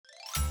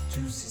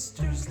Two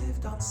sisters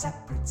lived on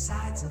separate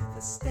sides of the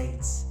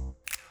states.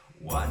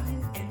 One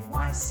in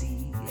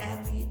NYC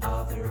and the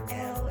other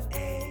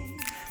LA.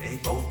 They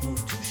both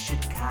moved to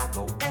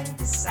Chicago and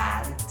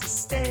decided to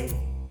stay.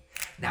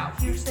 Now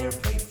here's their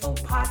playful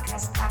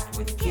podcast packed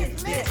with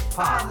Kid Lit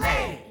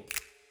Parlay.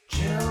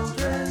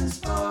 Children's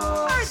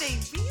books. Are they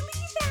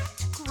really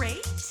that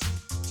great?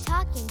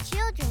 Talking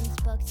Children's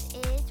Books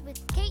is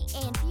with Kate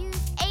and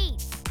Fuse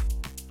 8.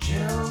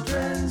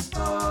 Children's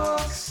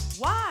books.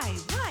 Why,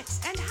 what,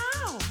 and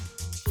how?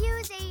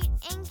 Fuse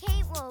 8 and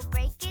Kate will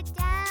break it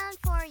down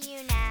for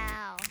you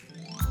now.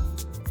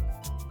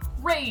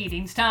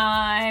 Ratings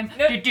time.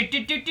 No.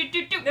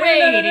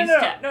 Ratings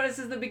time. No, this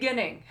is the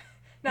beginning.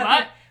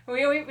 What?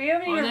 We haven't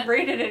What was even that?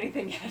 rated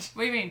anything yet.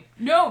 What do you mean?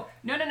 No.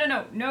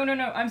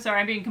 I'm sorry.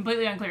 I'm being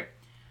completely unclear.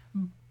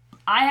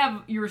 I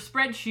have your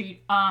spreadsheet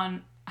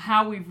on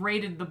how we've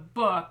rated the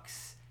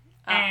books,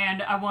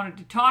 and I wanted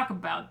to talk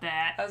about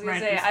that. I was going right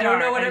to say, at the I don't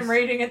know start. what I'm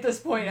rating at this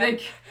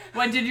point.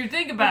 What did you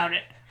think about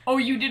it? Oh,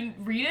 you didn't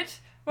read it?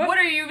 What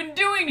are you even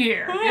doing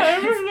here? I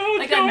don't know what's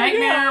like that going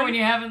nightmare on. when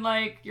you haven't,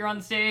 you're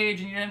on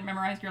stage and you didn't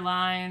memorize your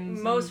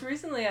lines. Most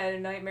recently, I had a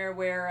nightmare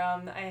where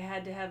I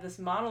had to have this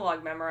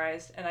monologue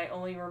memorized, and I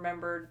only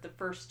remembered the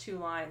first 2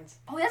 lines.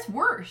 Oh, that's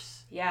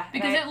worse. Yeah.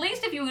 Because at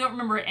least if you don't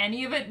remember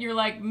any of it, you're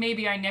like,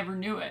 maybe I never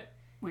knew it.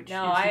 Which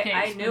No, is the case.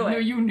 I knew No,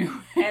 it. you knew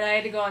it. And I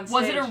had to go on stage.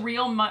 Was it a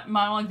real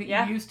monologue that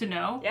Yeah. you used to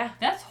know? Yeah.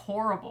 That's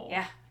horrible.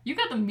 Yeah. You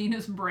got the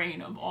meanest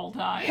brain of all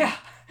time. Yeah.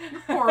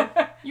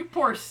 You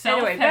poor self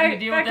Anyway, having to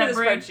deal back with to that the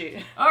brain.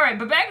 spreadsheet. All right,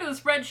 but back to the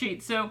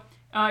spreadsheet. So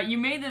you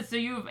made this. So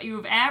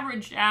you've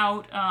averaged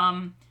out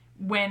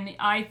when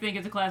I think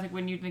it's a classic,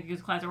 when you think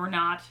it's a classic, or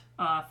not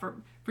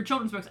for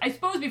children's books. I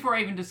suppose before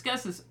I even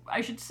discuss this,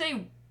 I should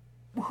say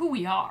who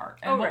we are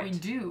and what we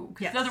right. do,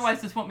 because Yes.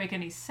 otherwise this won't make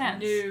any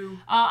sense. No.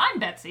 I'm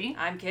Betsy.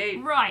 I'm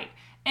Kate. Right.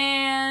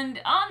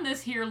 And on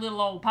this here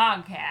little old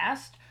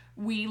podcast,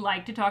 we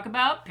like to talk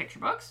about picture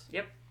books.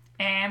 Yep.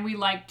 And we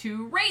like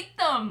to rate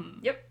them.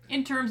 Yep.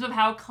 In terms of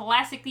how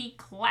classically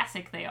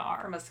classic they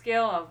are. From a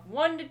scale of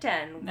 1 to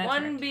 10. That's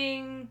 1 right.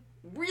 being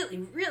really,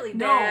 really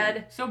No,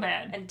 bad. so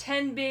bad. And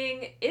 10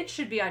 being, it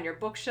should be on your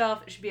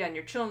bookshelf. It should be on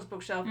your children's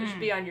bookshelf. It should Mm.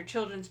 be on your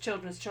children's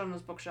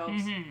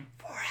bookshelves. Mhm.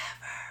 Forever.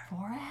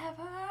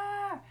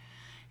 Forever.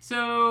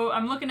 So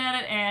I'm looking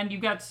at it, and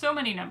you've got so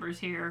many numbers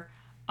here.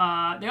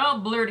 They all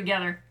blur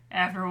together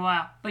after a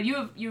while. But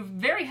you've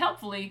very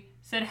helpfully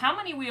said how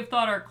many we have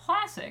thought are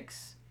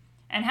classics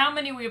and how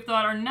many we have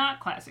thought are not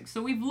classics.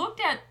 So we've looked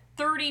at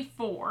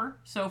 34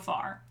 so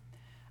far.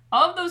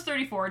 Of those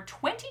 34,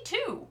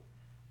 22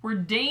 were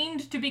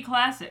deigned to be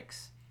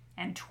classics,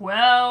 and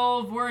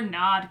 12 were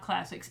not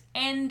classics.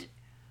 And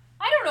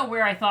I don't know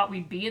where I thought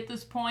we'd be at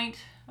this point,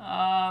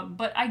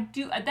 but I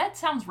do. That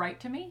sounds right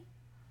to me.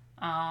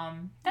 That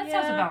sounds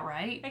Yeah. about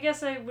right. I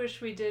guess I wish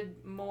we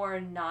did more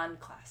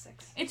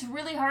non-classics. It's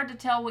really hard to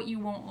tell what you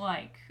won't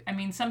like. I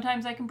mean,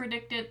 sometimes I can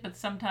predict it, but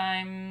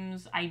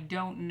sometimes I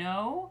don't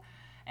know.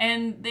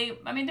 And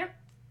they're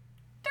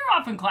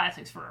often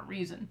classics for a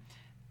reason.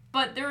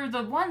 But they're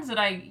the ones that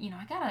I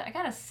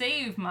gotta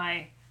save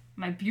my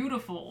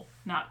beautiful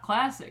not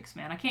classics,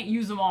 man. I can't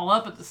use them all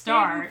up at the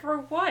start. For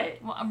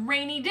what? Well, a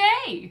rainy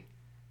day.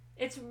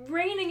 It's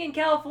raining in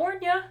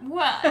California.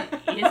 What? Is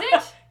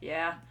it?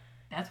 Yeah,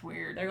 That's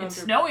weird. They're going It's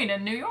through- snowing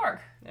in New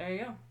York. there you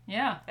go.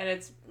 Yeah. And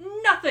it's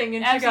nothing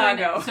in Absolutely.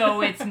 Chicago.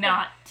 So it's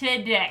not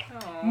today.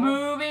 Aw.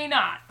 Moving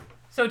on.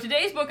 So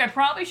today's book I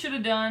probably should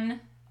have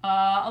done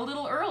a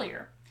little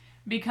earlier,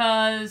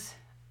 because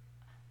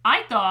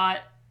I thought,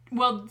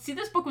 well, see,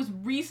 this book was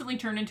recently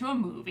turned into a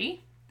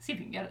movie. See if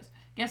you can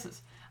guess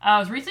this. It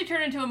was recently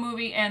turned into a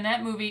movie, and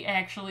that movie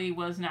actually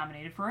was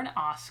nominated for an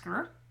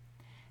Oscar.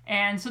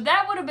 And so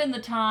that would have been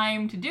the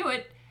time to do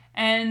it.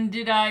 And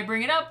did I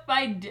bring it up?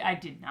 I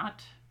did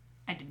not.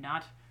 I did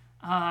not.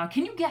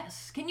 Can you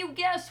guess? Can you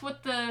guess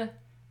what the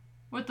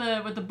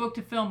book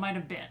to film might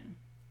have been?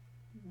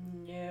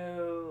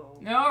 No.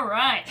 All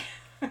right.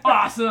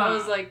 Awesome. I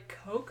was like,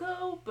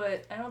 Coco?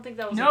 But I don't think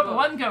that was a Nope, book. it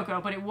wasn't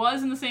Coco, but it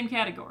was in the same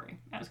category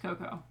as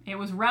Coco. It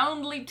was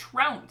Roundly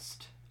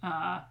Trounced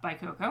by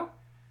Coco,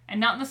 and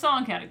not in the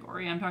song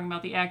category. I'm talking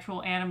about the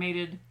actual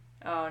animated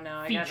Oh, no,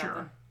 I got feature.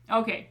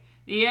 nothing. Okay,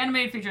 the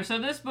animated feature. So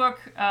this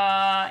book,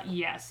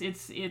 yes,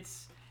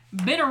 it's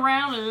been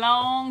around a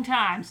long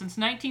time, since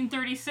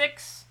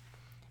 1936.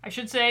 I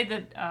should say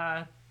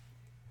that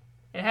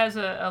it has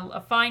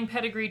a fine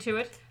pedigree to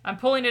it. I'm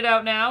pulling it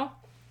out now.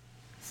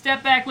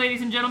 Step back,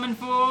 ladies and gentlemen,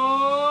 for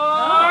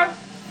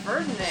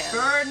Ferdinand.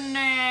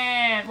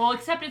 Ferdinand. Well,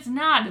 except it's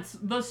not. It's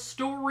the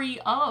story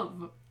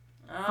of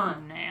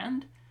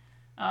Ferdinand.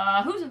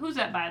 Who's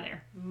that by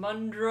there?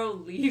 Monroe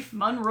Leaf.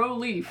 Monroe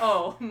Leaf.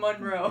 Oh,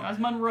 Monroe. That's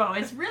Monroe.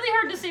 It's really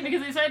hard to see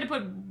because they decided to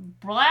put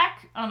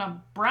black on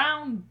a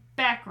brown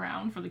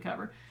background for the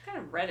cover. Kind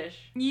of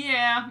reddish.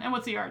 Yeah, and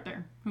what's the art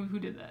there? Who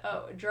did that?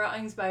 Oh,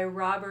 drawings by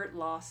Robert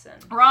Lawson.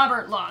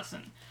 Robert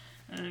Lawson.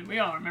 We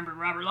all remember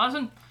Robert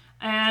Lawson.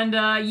 And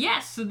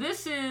yes, so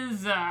this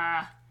is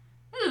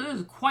This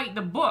is quite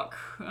the book.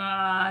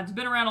 It's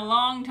been around a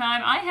long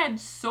time. I had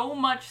so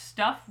much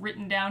stuff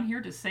written down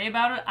here to say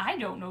about it, I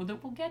don't know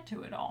that we'll get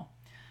to it all.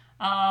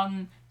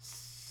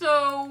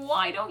 So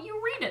why don't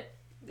you read it?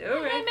 Okay.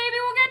 And maybe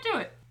we'll get to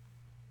it.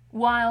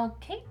 While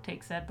Kate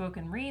takes that book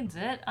and reads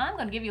it, I'm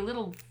going to give you a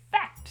little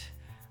fact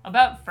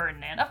about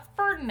Ferdinand. A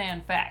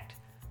Ferdinand fact.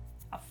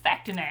 A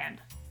factinand.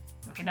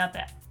 Okay, not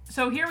that.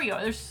 So here we go.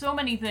 There's so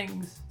many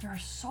things. There are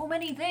so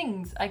many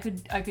things I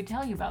could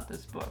tell you about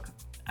this book.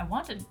 I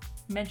want to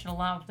mention a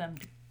lot of them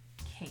to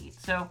Kate.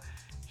 So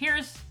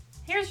here's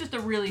just a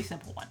really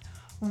simple one.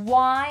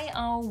 Why,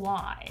 oh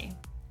why,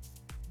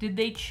 did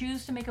they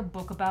choose to make a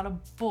book about a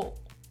bull?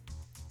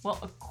 Well,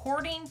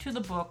 according to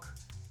the book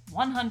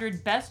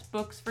 100 Best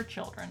Books for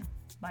Children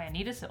by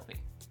Anita Silvey,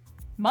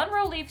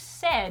 Munro Leaf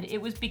said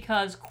it was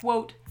because,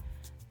 quote,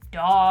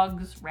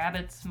 dogs,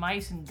 rabbits,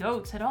 mice, and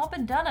goats had all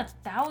been done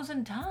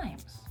 1,000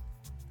 times,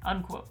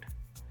 unquote.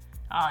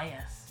 Ah,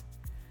 yes.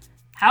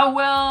 How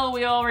well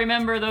we all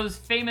remember those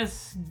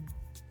famous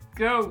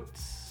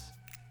goats.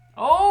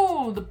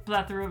 Oh, the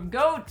plethora of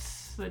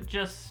goats that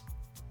just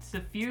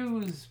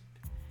suffuse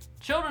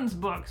children's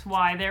books.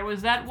 Why, there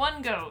was that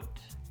one goat.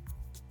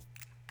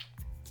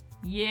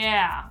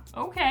 Yeah,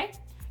 okay.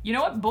 You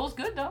know what? Bull's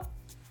good, though.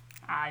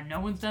 No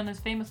one's done as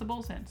famous a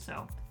bull since,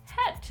 so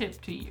hat tip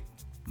to you,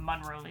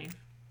 Munro Leaf.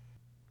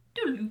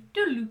 Doodaloo,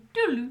 doodaloo,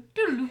 doodaloo,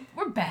 doodaloo.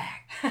 We're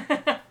back.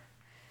 I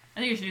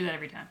think you should do that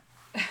every time.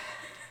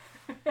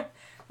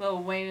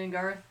 Lil Wayne and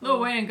Garth. Lil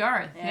Wayne and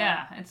Garth.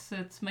 Yeah. Yeah,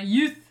 it's my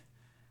youth.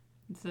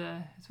 It's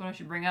what I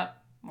should bring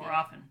up more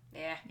often.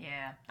 Yeah,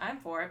 Yeah. I'm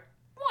for it.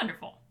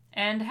 Wonderful.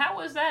 And how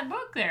was that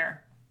book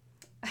there?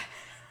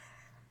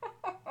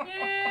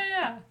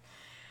 Yeah.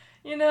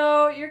 You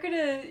know, you're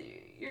gonna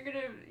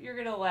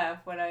laugh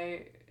when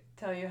I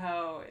tell you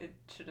how it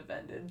should have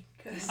ended.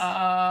 'Cause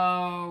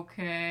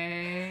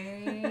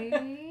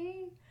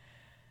Okay.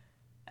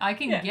 I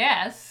can Yeah.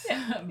 guess,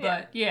 Yeah.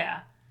 but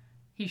yeah.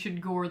 He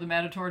should gore the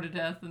Matador to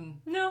death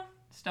and no,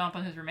 stomp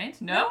on his remains?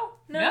 No?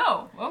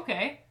 No.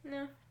 Okay.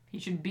 no. He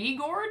should be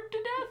gored to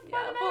death by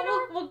Yeah, the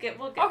Matador? we'll get.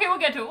 Okay, we'll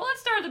get to it. Well,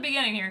 let's start at the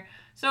beginning here.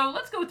 So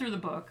let's go through the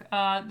book.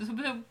 This is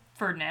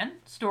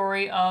Ferdinand,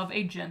 story of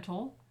a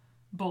gentle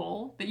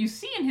bull that you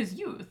see in his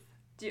youth.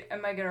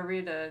 Am I gonna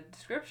read a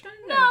description?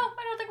 No,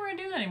 I don't think we're going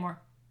to do that anymore.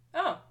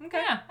 Oh, okay.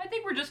 Yeah, I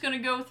think we're just going to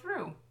go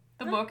through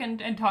the book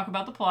and talk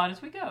about the plot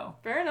as we go.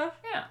 Fair enough.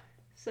 Yeah.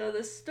 So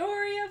the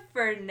story of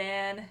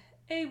Ferdinand,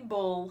 a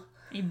bull,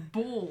 A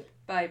bull.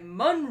 by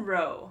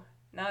Munro,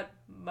 not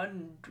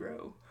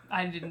Mundro.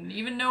 I didn't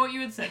even know what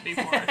you had said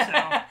before,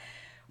 so.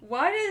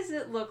 Why does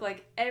it look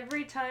like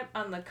every time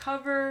on the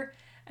cover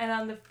and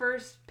on the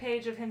first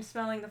page of him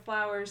smelling the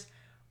flowers,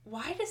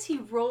 why does he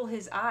roll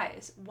his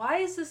eyes? Why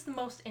is this the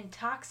most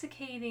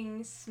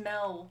intoxicating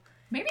smell?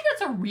 Maybe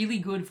that's a really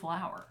good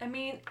flower. I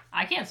mean,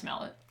 I can't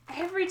smell it.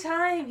 every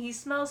time he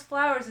smells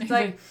flowers, it's He's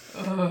like,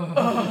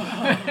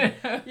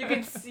 "Ugh." you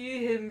can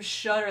see him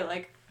shudder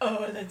like,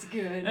 oh, that's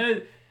good.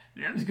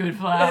 That's good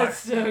flower. That's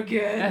so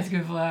good. That's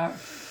good flower.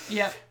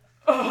 Yep.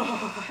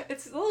 Oh,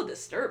 it's a little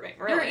disturbing,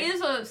 really. There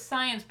is a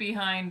science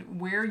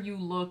behind where you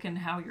look and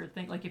how you're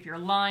thinking. Like if you're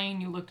lying,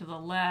 you look to the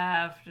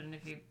left, and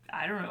if you,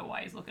 I don't know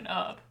why he's looking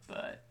up,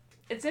 but.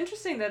 It's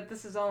interesting that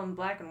this is all in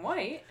black and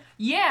white.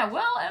 Yeah,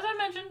 well, as I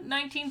mentioned,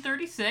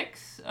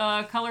 1936,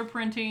 color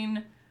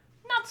printing,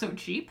 not so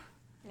cheap.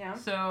 Yeah.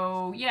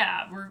 So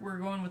yeah, we're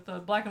going with the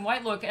black and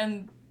white look,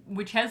 and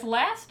which has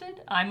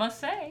lasted, I must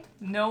say.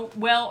 No,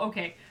 well,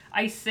 okay,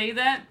 I say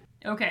that.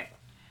 Okay,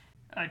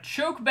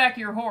 choke back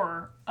your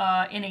horror.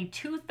 In a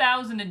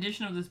 2000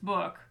 edition of this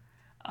book,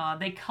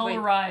 they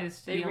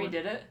colorized. They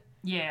redid it?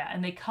 Yeah,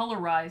 and they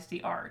colorized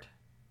the art.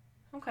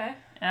 Okay.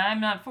 And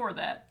I'm not for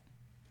that.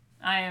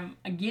 I am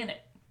against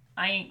it.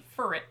 I ain't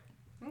for it.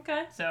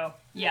 Okay. So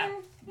yeah.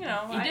 You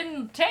know, It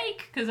didn't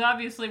take, because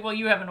obviously, well,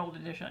 you have an old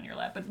edition on your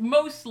lap, but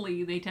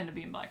mostly they tend to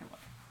be in black and white.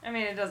 I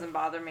mean, it doesn't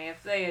bother me.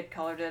 If they had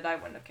colored it, I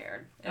wouldn't have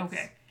cared.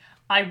 Okay.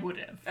 I would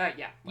have.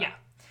 Yeah.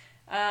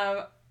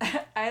 Yeah.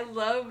 I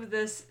love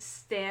this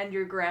stand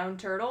your ground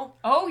turtle.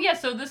 Oh, yeah,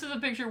 so this is a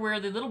picture where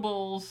the little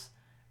bulls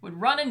would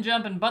run and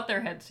jump and butt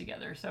their heads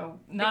together. So,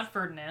 not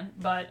Ferdinand,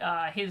 but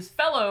his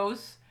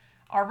fellows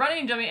are running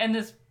and jumping, and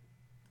this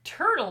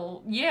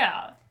turtle,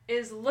 yeah.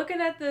 Is looking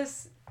at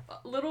this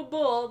little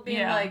bull being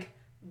Yeah. like,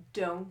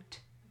 don't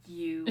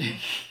you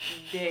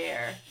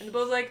dare. And the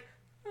bull's like,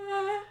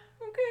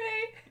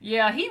 okay.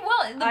 Yeah, the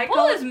I bull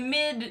call is it-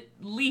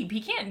 mid-leap.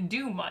 He can't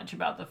do much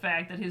about the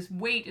fact that his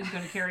weight is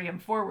going to carry him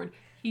forward.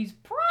 He's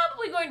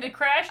probably going to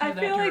crash into I that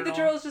feel like the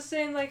turtle. turtle's just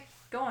saying like,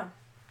 go on.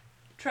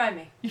 Try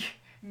me.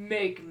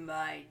 Make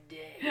my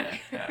day.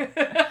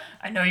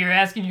 I know you're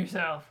asking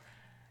yourself.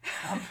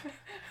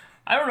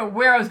 I don't know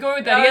where I was going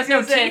with that. I He was has no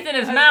gonna say- teeth in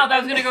his mouth. I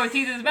was going to go with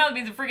teeth in his mouth. It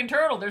means a freaking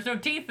turtle. There's no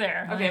teeth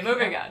there. Okay,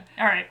 moving on.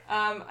 All right.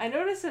 I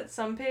noticed that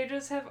some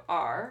pages have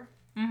R,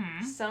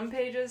 Mm-hmm. some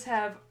pages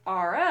have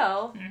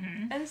RL,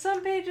 Mm-hmm. and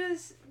some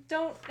pages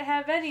don't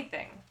have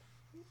anything.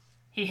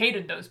 He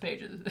hated those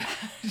pages.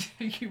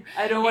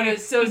 I don't want to He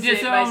associate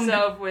disowned-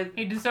 myself with.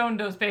 He disowned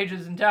those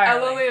pages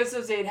entirely. I'll only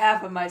associate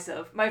half of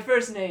myself, my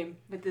first name,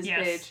 with this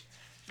Yes. page.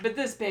 But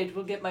this page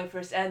will get my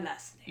first and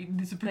last name.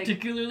 It's a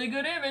particularly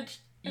good image.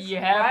 You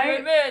have Why- to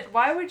admit.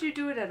 Why would you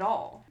do it at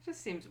all? It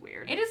just seems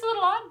weird. It is a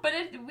little odd, but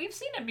we've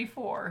seen it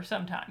before.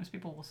 Sometimes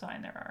people will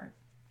sign their art.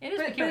 It is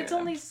but peculiar. it's though.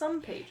 only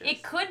some pages.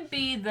 It could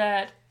be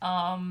that,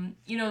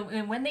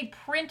 when they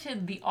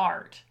printed the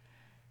art,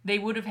 they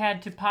would have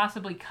had to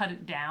possibly cut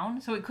it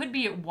down. So it could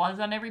be it was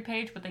on every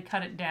page, but they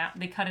cut it down.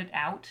 They cut it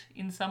out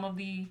in some of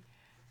the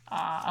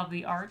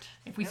art.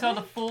 If we saw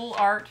the full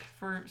art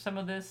for some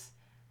of this,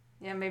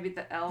 Yeah, maybe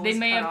the L. they was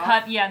may have off.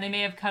 cut. Yeah, they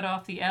may have cut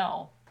off the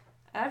L.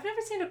 I've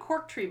never seen a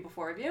cork tree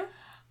before. Have you?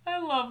 I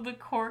love the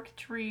cork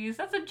trees.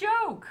 That's a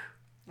joke.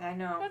 I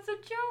know. That's a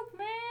joke,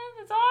 man.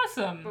 It's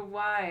awesome. But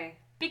why?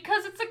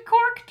 Because it's a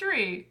cork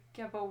tree.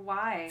 Yeah, but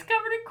why? It's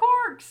covered in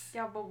corks.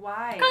 Yeah, but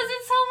why? Because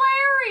it's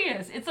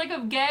hilarious. It's like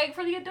a gag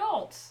for the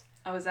adults.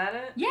 Oh, is that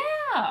it?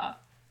 Yeah.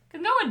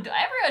 Because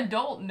every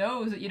adult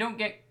knows that you don't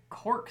get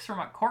corks from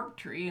a cork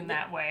tree in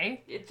that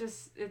way.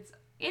 It's.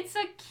 It's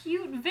a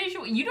cute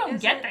visual. You don't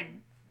Is get it?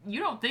 you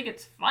don't think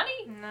it's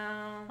funny?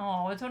 No.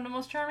 Oh, it's one of the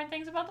most charming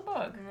things about the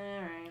book.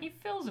 All right. He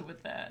fills it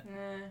with that.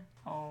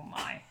 Nah. Oh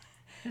my.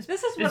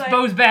 This is This what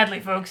bows badly,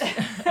 folks.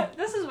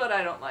 This is what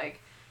I don't like.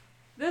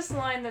 This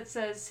line that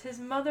says his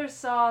mother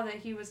saw that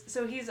he was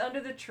so he's under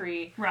the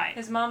tree. Right.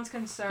 His mom's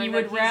concerned. He that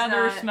would he's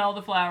rather not, smell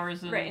the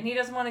flowers than... Right, and he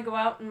doesn't want to go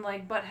out and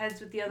like butt heads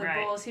with the other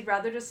Right. bulls. He'd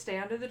rather just stay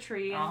under the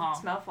tree and Uh-huh.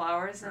 smell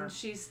flowers.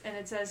 Sure. And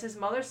it says his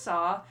mother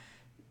saw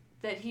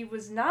that he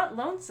was not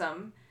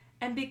lonesome,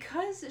 and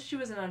because she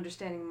was an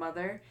understanding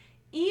mother,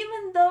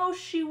 even though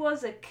she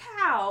was a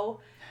cow,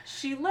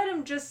 she let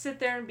him just sit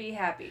there and be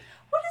happy.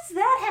 What does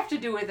that have to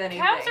do with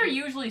anything? Cows are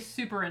usually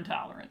super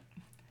intolerant.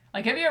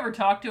 Like, have you ever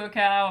talked to a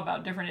cow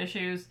about different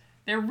issues?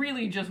 They're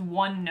really just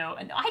one note,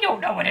 and I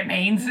don't know what it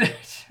means.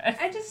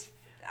 I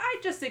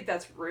just think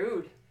that's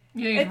rude.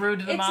 You think it's rude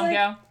to the mom like,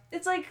 cow?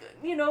 It's like,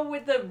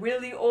 with the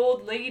really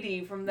old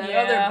lady from that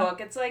Yeah. other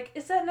book. It's like,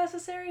 is that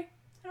necessary?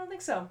 I don't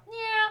think so.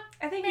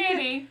 Yeah, I think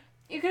maybe.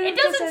 you could It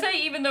doesn't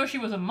say even though she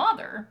was a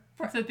mother.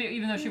 It said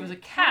even though she was a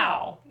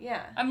cow.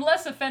 Yeah. I'm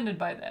less offended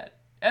by that.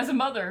 As a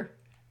mother,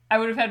 I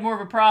would have had more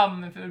of a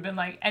problem if it had been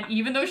like, and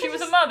even though she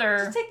was a mother,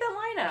 Just take that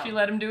line out. she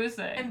let him do his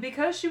thing. And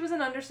because she was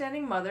an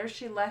understanding mother,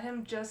 she let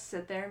him just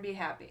sit there and be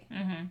happy.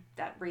 Mm-hmm.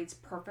 That reads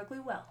perfectly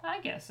well.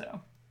 I guess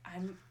so.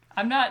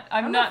 I'm not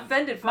not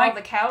offended for my- all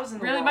the cows in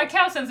the Really, world. my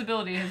cow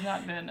sensibility has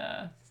not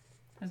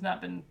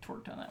been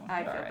twerked on that one.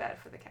 I but feel all right. bad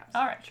for the cows.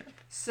 All right, sure.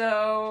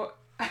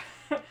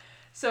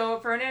 So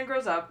Ferdinand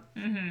grows up,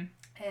 Mm-hmm.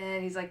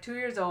 and he's like 2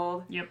 years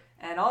old. Yep.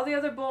 And all the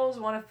other bulls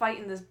want to fight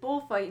in this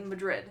bullfight in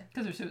Madrid.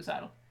 Because they're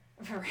suicidal.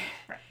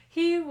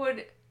 He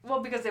would,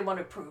 because they want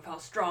to prove how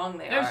strong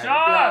they They're are.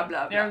 strong. Blah,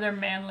 blah, blah. They're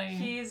manly.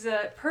 He's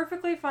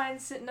perfectly fine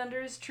sitting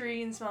under his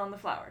tree and smelling the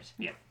flowers.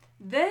 Yeah.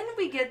 Then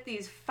we get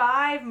these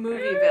 5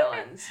 movie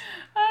villains.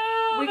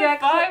 Oh, We the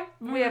got five.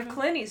 we have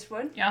Clint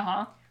Eastwood.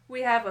 Uh-huh.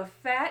 We have a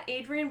fat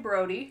Adrian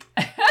Brody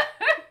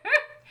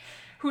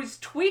who's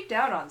tweaked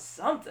out on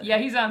something. Yeah,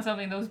 he's on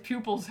something. Those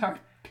pupils are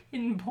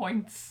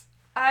pinpoints.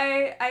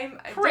 I'm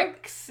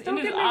Pricks don't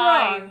in his get me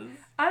eyes. wrong.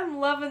 I'm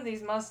loving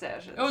these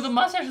mustaches. Oh, the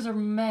mustaches are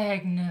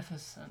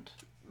magnificent.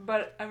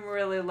 But I'm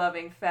really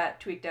loving fat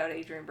tweaked out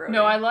Adrian Brody.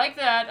 No, I like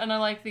that, and I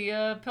like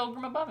the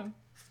pilgrim above him.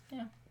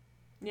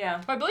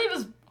 Yeah. Who I believe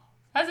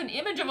has an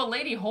image of a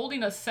lady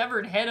holding a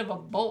severed head of a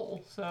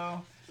bull.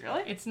 So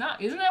Really? it's not.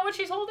 Isn't that what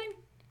she's holding?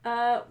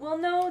 Well,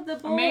 no, the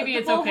bull. Maybe the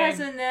it's bull okay. has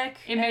a neck.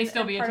 It may and-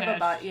 still and be part of a attached.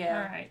 body. Yeah.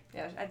 All right.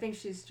 Yeah, I think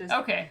she's just.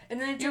 Okay. And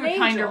then it's You an have a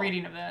angel. kinder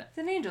reading of that. It's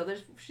an angel.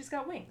 She's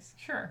got wings.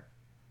 Sure.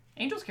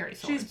 Angels carry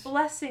swords. She's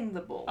blessing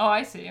the bull. Oh,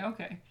 I see.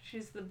 Okay.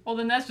 She's the. Well,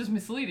 then that's just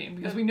misleading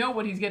because we know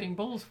what he's getting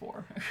bulls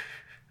for.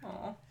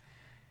 Oh.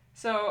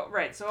 So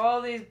right. So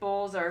all these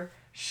bulls are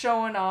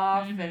showing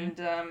off,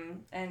 Mm-hmm.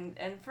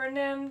 and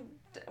Ferdinand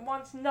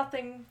wants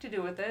nothing to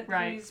do with it.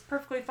 Right. He's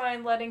perfectly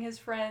fine letting his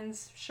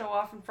friends show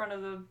off in front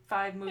of the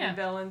 5 movie Yeah.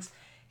 villains.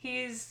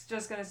 He's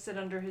just gonna sit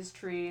under his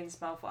tree and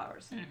smell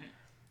flowers. Mhm.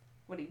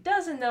 What he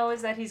doesn't know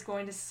is that he's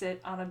going to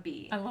sit on a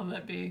bee. I love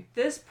that bee.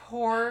 This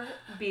poor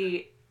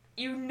bee,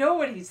 you know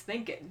what he's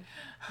thinking.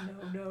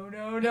 No, no,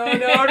 no, no, no,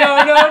 no,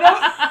 no,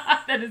 no.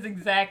 That is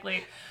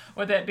exactly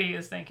what that bee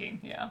is thinking.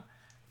 Yeah.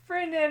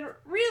 Ferdinand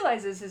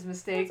realizes his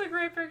mistake That's a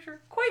great picture.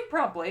 quite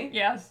promptly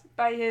Yes.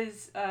 by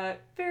his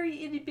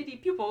very itty bitty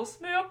pupils,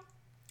 Yep.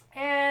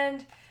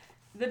 and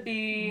the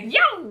bee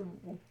Yo!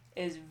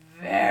 is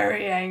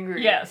very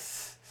angry.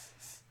 Yes.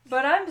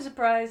 But I'm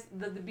surprised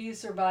that the bee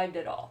survived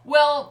at all.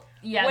 Well,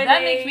 yeah, When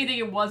that a- makes me think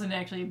it wasn't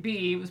actually a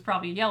bee. It was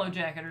probably a yellow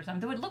jacket or something.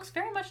 Though it looks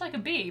very much like a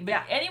bee. But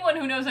Yeah. anyone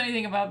who knows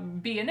anything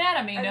about bee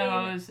anatomy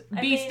knows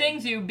I bee mean,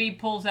 stings you, bee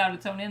pulls out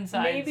its own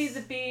insides. Maybe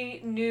the bee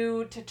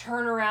knew to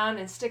turn around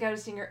and stick out a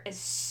stinger as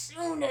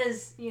soon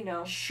as,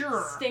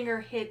 Sure.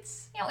 stinger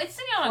hits. It's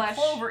sitting on flesh. a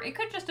clover. It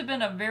could just have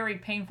been a very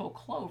painful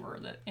clover.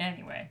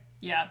 Anyway,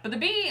 yeah. But the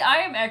bee, I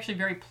am actually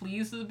very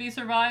pleased that the bee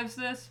survives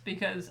this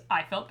because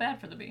I felt bad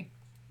for the bee.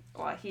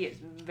 Well, he is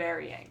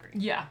very angry.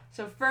 Yeah.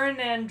 So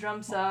Ferdinand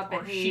jumps up Or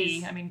and he's...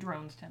 she. I mean,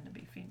 drones tend to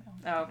be female.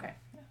 Oh, okay.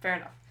 Fair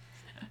enough.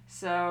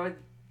 So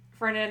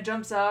Ferdinand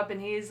jumps up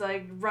and he's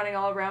like running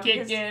all around.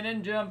 Kicking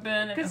and jumping.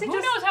 And Because he who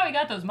just- knows how he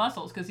got those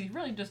muscles? Because he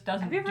really just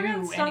doesn't Have you ever do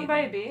been stung by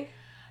a anything. bee?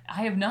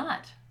 I have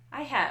not.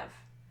 I have.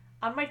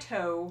 On my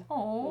toe,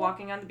 Oh.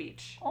 walking on the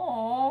beach.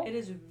 Oh. It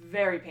is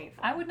very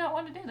painful. I would not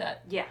want to do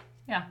that. Yeah.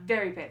 Yeah.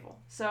 Very painful.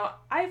 So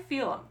I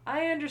feel him.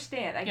 I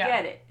understand. I Yeah.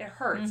 get it. It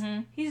hurts.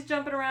 Mhm. He's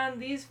jumping around.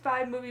 These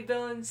 5 movie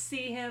villains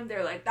see him.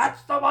 They're like,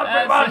 that's the one we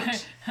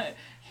That's- want.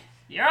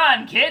 You're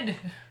on, kid.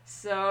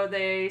 So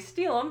they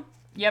steal him,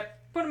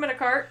 Yep. put him in a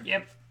cart,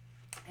 Yep.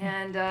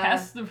 and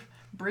Past the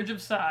Bridge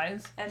of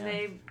Sighs. and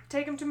they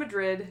take him to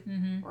Madrid,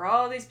 Mm-hmm. where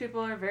all these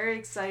people are very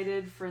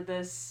excited for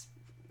this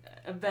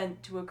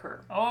event to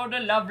occur. Oh, the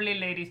lovely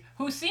ladies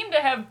who seem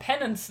to have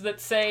pennants that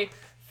say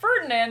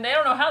Ferdinand. They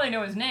don't know how they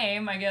know his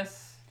name. I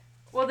guess.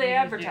 Well, they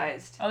Yeah.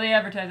 advertised. Oh, they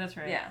advertised. That's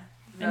right. Yeah.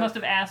 They must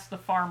have asked the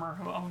farmer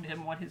who owned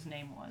him what his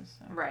name was.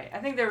 So. Right. I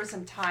think there was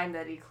some time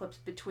that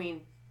eclipsed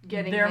between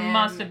getting There him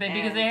must have been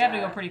because they and, have to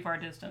go pretty far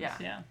distance. yeah.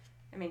 Yeah.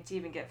 I mean, to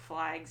even get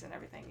flags and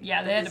everything.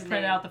 Yeah, they had to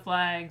print out the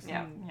flags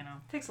Yeah. and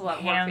takes a lot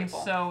of work, hand people.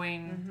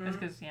 sewing. Mhm. Just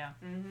because, yeah.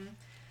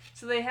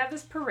 So they have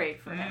this parade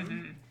for him,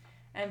 Mhm.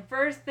 and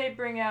first they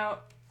bring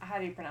out, how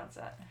do you pronounce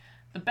that?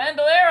 The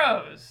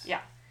Bandoleros.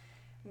 Yeah.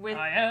 With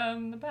I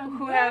am the Bandolero.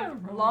 who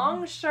have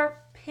long, sharp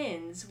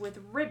pins with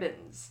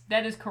ribbons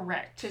That is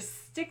correct. to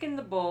stick in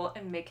the bull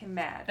and make him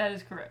mad. That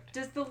is correct.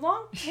 Does the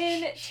long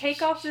pin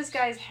take off this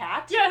guy's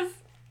hat? Yes.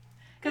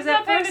 Because He's at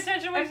not paying first,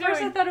 attention what at he's first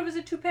I doing. thought it was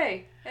a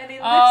toupee, and he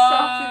lifts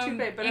off the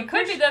toupee. But it I'm could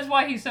pretty be that's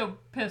why he's so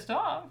pissed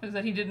off. Is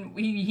that he didn't?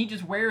 He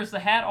just wears the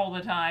hat all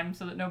the time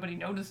so that nobody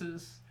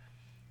notices.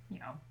 You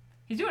know,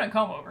 he's doing a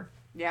comb over.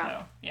 Yeah.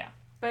 So, yeah.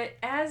 But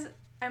as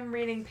I'm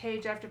reading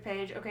page after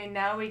page, okay,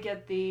 now we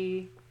get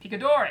the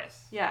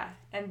Picadores. yeah,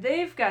 and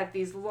they've got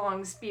these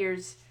long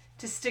spears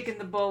to stick in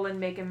the bull and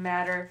make him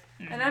madder.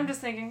 And I'm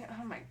just thinking,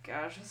 oh my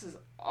gosh, this is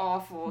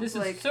awful. This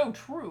It's is so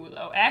true,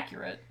 though.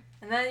 Accurate.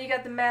 And then you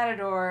got the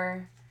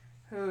matador,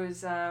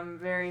 who's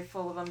very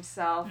full of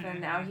himself, and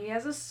Mm-hmm. now he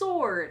has a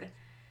sword.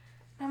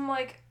 I'm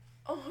like,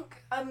 oh,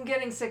 I'm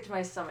getting sick to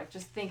my stomach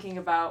just thinking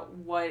about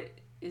what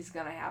is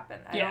gonna happen.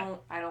 Yeah.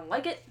 I don't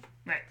like it.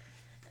 Right.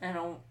 I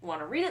don't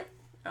want to read it.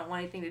 I don't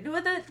want anything to do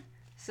with it.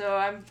 So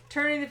I'm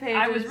turning the pages.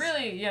 I was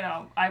really,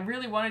 I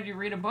really wanted you to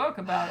read a book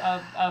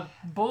about a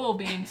bull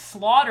being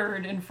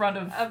slaughtered in front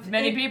of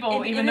many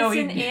people, even though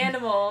he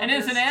animal. an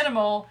innocent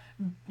animal,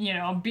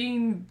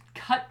 being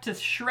cut to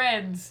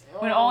shreds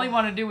when all he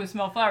wanted to do was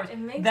smell flowers. It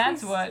makes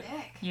That's me what.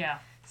 sick. Yeah.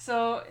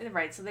 So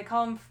right, so they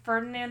call him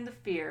Ferdinand the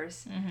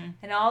Fierce,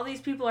 and all these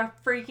people are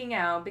freaking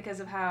out because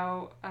of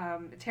how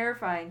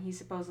terrifying he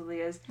supposedly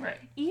is. Right.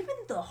 Even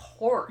the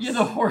horse. Yeah,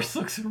 the horse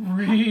looks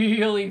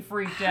really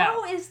freaked out.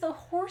 How is the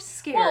horse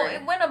scared?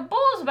 Well, when a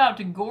bull's about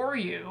to gore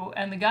you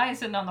and the guy is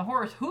sitting on the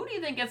horse, who do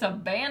you think gets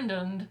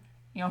abandoned?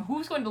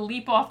 Who's going to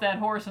leap off that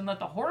horse and let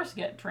the horse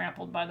get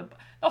trampled by the...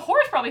 The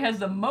horse probably has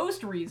the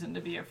most reason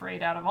to be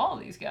afraid out of all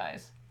these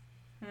guys.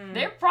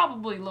 They're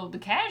probably the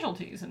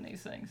casualties in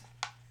these things.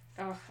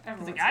 Ugh,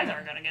 Because the guys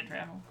aren't going to get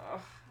trampled. Ugh,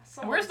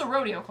 And where's the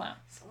rodeo clown?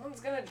 Someone's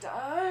gonna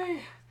die.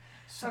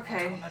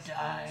 Okay. Gonna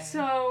die.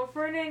 So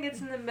Ferdinand gets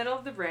in the middle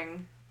of the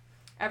ring.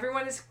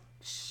 Everyone is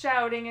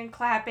shouting and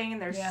clapping,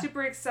 and they're Yeah.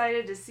 super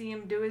excited to see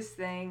him do his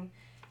thing.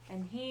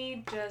 And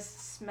he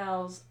just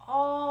smells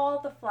all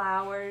the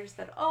flowers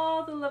that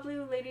all the lovely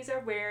ladies are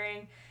wearing.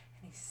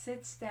 And he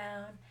sits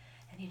down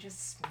and he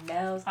just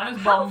smells. On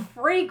his How bum.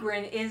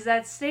 fragrant is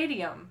that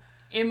stadium?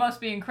 It must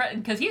be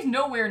incredible, because he's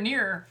nowhere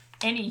near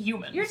any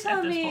humans You're at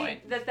telling this me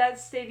point. that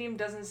stadium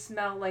doesn't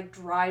smell like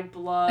dried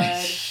blood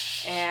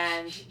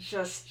and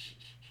just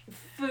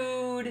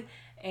food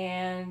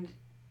and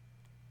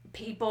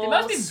people. It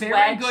must be very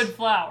sweat. good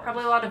flowers.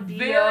 Probably a lot of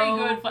very BO,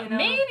 good flowers. you know?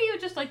 Maybe it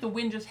was just like the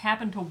wind just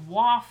happened to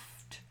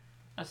waft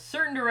a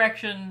certain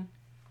direction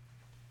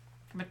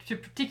from a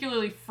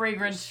particularly You're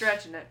fragrant.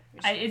 stretching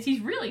it. He's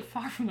really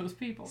far from those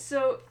people.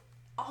 So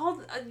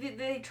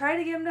they try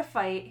to get him to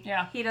fight.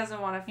 Yeah. He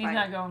doesn't want to fight. He's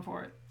not going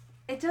for it.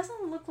 It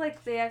doesn't look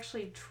like they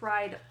actually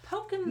tried to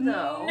poke him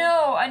though.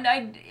 No, and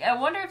I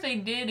wonder if they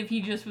did. If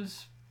he just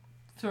was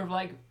sort of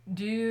like,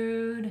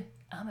 dude,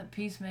 I'm at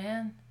peace,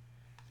 man.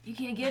 You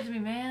can't get to me,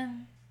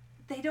 man.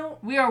 They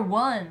don't. We are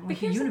one with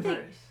the here's the thing.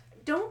 universe.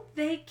 Don't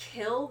they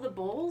kill the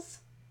bulls?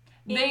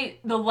 The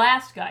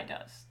last guy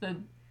does.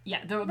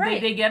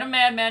 Right. They get him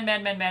mad,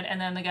 and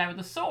then the guy with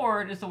the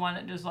sword is the one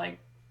that just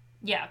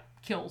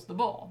kills the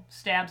bull,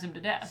 stabs him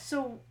to death.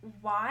 So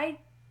why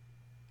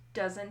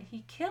doesn't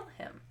he kill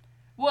him?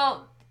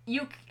 Well,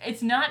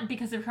 it's not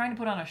because they're trying to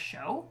put on a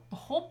show. The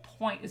whole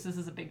point is this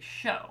is a big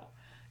show.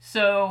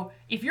 So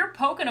if you're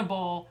poking a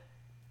bull,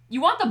 you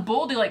want the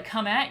bull to like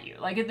come at you.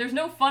 Like there's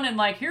no fun in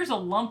like here's a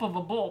lump of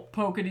a bull,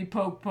 pokety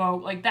poke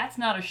poke. Like that's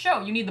not a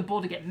show. You need the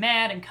bull to get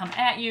mad and come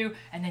at you,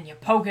 and then you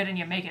poke it and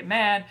you make it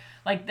mad.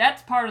 Like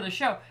that's part of the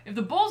show. If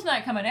the bull's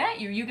not coming at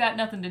you, you got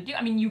nothing to do.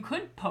 I mean, you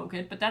could poke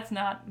it, but that's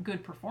not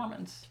good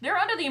performance. They're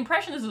under the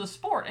impression this is a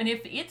sport, and if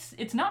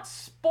it's not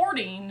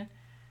sporting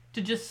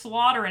to just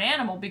slaughter an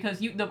animal because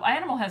the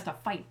animal has to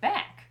fight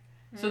back.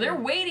 So they're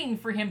waiting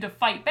for him to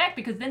fight back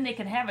because then they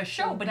can have a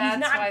show. So But he's that's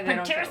not why they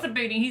don't kill him.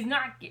 participating. He's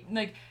not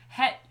like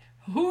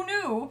who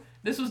knew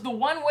this was the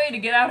one way to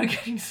get out of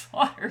getting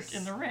slaughtered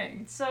in the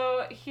ring.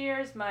 So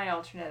here's my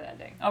alternate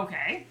ending.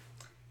 Okay,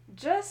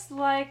 Just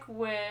like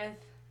with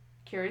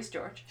Curious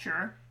George.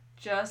 sure.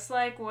 Just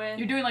like with...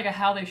 You're doing like a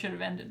how they should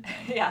have ended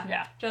thing. Yeah.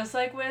 Yeah. Just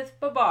like with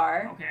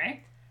Babar.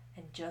 Okay.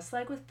 And just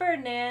like with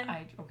Ferdinand.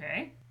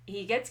 Okay.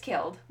 He gets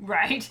killed.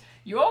 Right.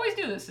 You always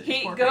do this.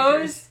 He poor goes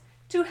creatures.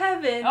 to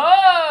heaven.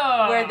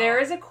 Oh. Where there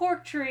is a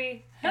cork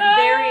tree. And Ah.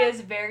 there he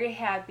is very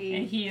happy.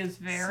 And he is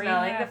very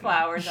smelling happy. the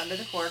flowers under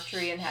the cork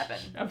tree in heaven.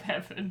 Of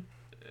heaven.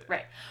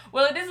 Right.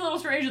 Well, it is a little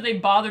strange that they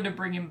bother to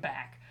bring him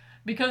back.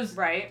 Because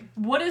Right.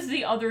 what is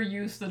the other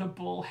use that a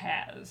bull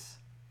has?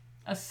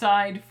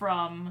 Aside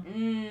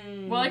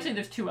from... Well, actually,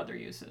 there's two other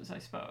uses, I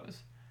suppose.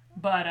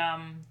 But,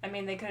 I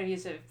mean, they could have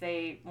used it if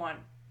they want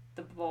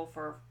the bull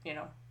for,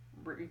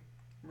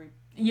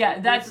 yeah,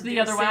 that's the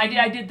other one. I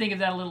reproducing. did think of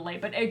that a little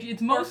late. But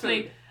it's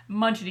mostly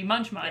munchity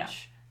munch munch. Yeah.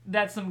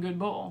 That's some good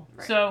bull.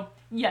 Right. So,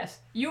 yes,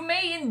 you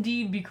may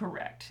indeed be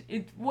correct.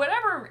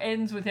 Whatever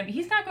ends with him,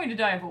 he's not going to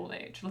die of old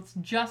age. Let's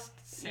just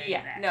say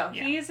Yeah, that. no,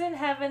 Yeah. he's in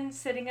heaven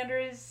sitting under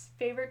his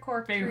favorite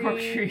cork Favorite tree, cork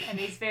tree. and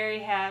he's very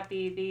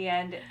happy. The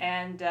end,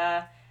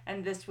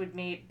 and this would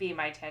be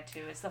my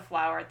tattoo. It's the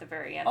flower at the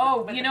very end.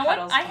 Oh, with you the know what?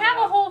 petals I coming have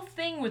a out. whole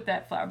thing with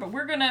that flower, but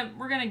we're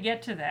gonna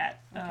get to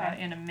that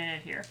Okay. in a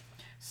minute here.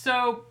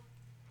 So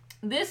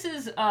this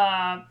is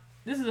a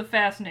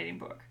fascinating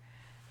book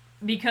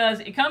because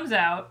it comes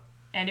out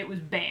and it was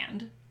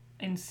banned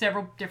in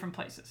several different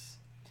places.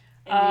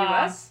 in the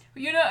U.S.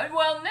 You know,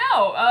 well,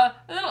 no,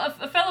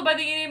 a fellow by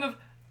the name of,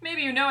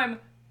 maybe you know him,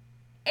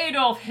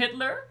 Adolf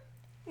Hitler.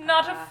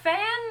 Not a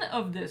fan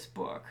of this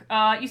book.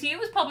 You see, it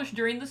was published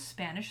during the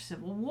Spanish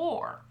Civil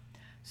War.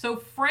 So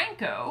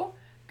Franco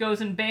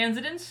goes and bans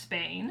it in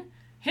Spain.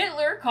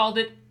 Hitler called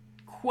it,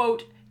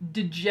 quote,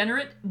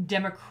 degenerate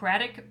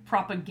democratic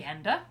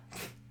propaganda.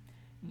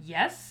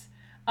 Yes.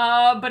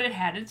 But it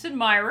had its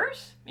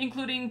admirers,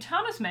 including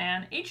Thomas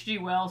Mann, H.G.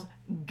 Wells,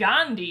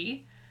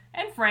 Gandhi,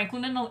 and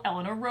Franklin and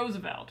Eleanor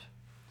Roosevelt.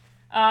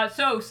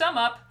 So, sum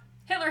up,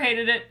 Hitler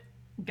hated it,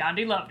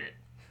 Gandhi loved it.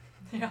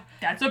 Yeah.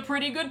 That's a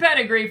pretty good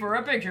pedigree for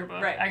a picture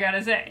book, Right. I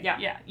gotta say. Yeah.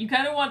 Yeah. You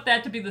kind of want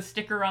that to be the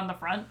sticker on the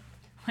front.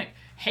 Like,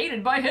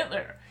 hated by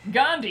Hitler.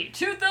 Gandhi,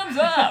 2 thumbs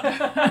up.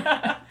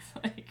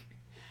 It's like,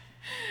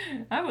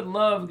 I would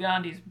love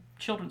Gandhi's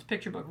children's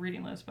picture book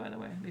reading list, by the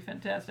way. It'd be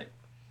fantastic.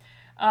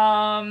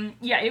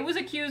 Yeah, it was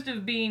accused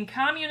of being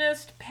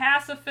communist,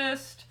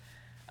 pacifist,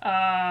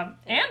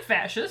 and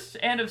fascist,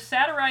 and of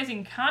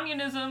satirizing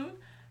communism,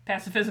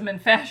 pacifism,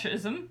 and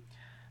fascism.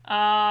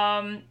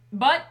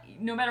 But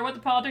no matter what the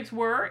politics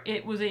were,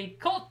 it was a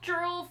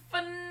cultural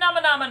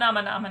phenomenon.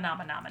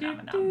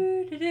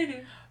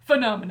 Do-do-do-do.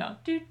 Phenomenon.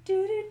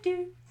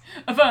 Do-do-do-do.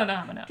 A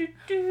phenomenon.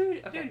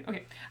 Do-do. Okay.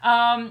 Okay.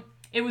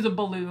 It was a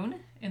balloon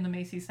in the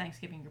Macy's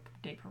Thanksgiving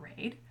Day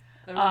Parade.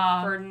 There was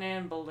a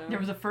Ferdinand balloon. There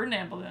was a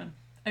Ferdinand balloon.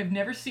 I've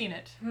never seen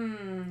it.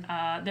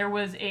 There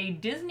was a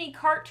Disney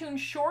cartoon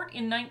short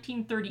in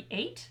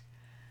 1938.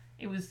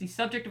 It was the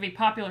subject of a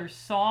popular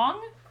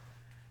song.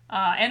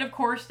 And of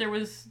course, there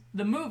was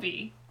the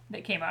movie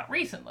that came out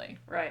recently.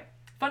 Right.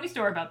 Funny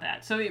story about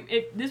that. So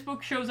this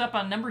book shows up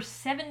on number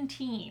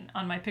 17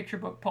 on my picture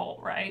book poll,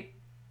 right?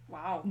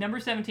 Wow. Number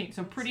 17,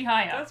 so pretty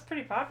high up. That's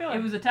pretty popular.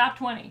 It was the top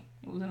 20.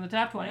 It was in the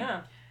top 20.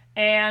 Yeah.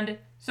 And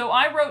so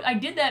I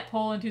did that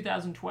poll in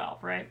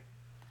 2012, right?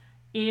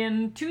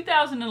 In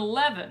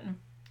 2011,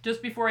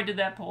 just before I did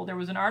that poll, there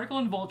was an article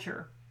in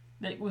Vulture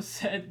that was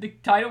said, the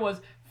title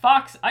was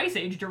Fox Ice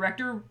Age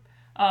director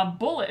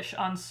bullish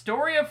on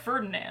story of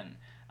Ferdinand.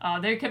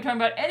 They kept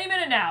talking about any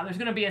minute now, there's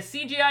going to be a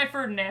CGI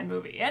Ferdinand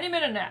movie. Any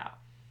minute now.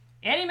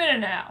 Any minute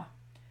now.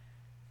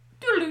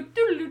 Doodaloo,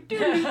 doodaloo,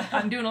 doodaloo.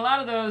 I'm doing a lot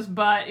of those,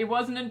 but it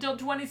wasn't until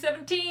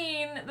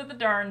 2017 that the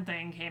darn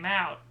thing came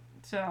out.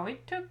 So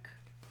it took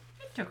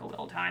a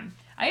little time.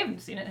 I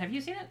haven't seen it. Have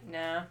you seen it?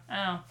 No.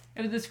 Oh.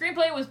 The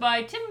screenplay was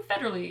by Tim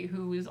Federle,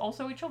 who is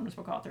also a children's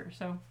book author.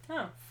 So,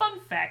 fun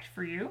fact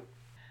for you.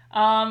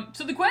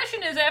 So the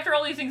question is, after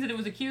all these things that it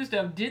was accused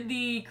of, did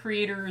the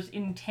creators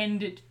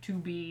intend it to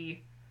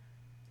be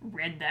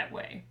read that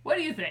way? What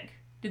do you think?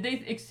 Did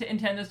they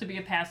intend this to be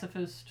a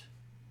pacifist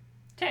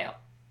tale?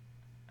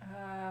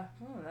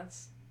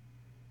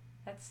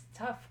 That's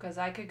tough because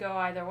I could go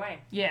either way.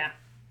 Yeah.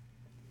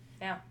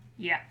 Yeah.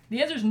 Yeah.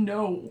 The answer's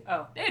no.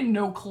 Oh. They had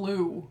no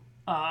clue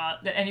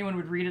that anyone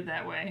would read it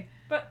that way.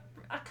 But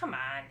come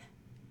on.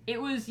 It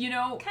was,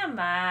 Come on.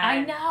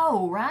 I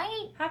know,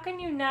 right? How can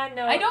you not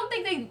know? I don't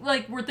think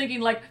they were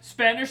thinking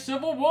Spanish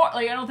Civil War.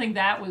 I don't think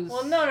that was.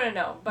 Well,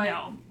 no.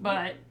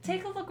 But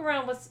take a look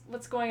around.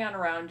 What's going on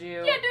around you?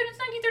 yeah, dude, it's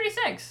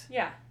 1936.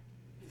 Yeah.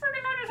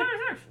 Freaking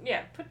 1936.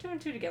 Yeah. Put two and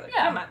two together.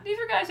 Yeah, Come on. these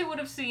were guys who would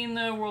have seen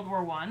the World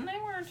War I. They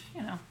weren't,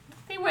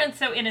 they weren't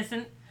so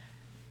innocent.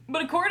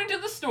 But according to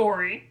the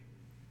story,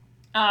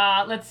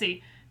 let's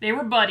see, they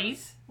were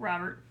buddies,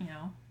 Robert,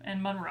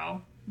 and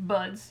Monroe,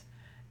 buds,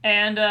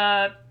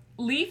 and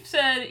Leaf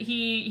said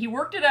he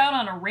worked it out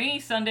on a rainy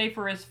Sunday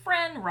for his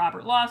friend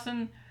Robert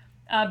Lawson,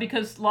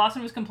 because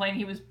Lawson was complaining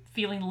he was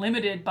feeling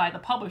limited by the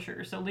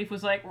publisher. So Leaf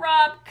was like,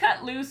 Rob,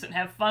 cut loose and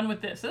have fun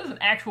with this. This is an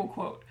actual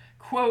quote.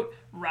 Quote,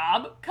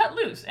 Rob, cut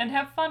loose and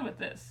have fun with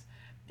this.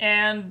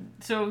 And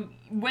so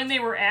when they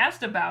were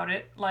asked about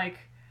it,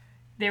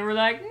 they were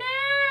like,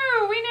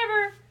 no, we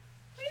never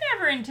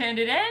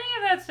intended any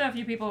of that stuff,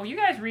 you people. You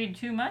guys read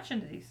too much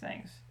into these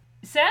things.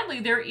 Sadly,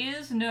 there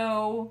is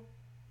no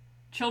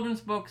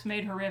children's books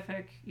made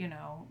horrific,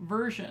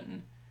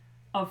 version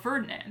of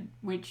Ferdinand,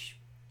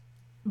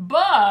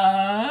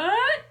 but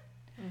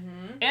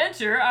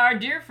enter our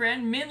dear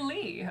friend Min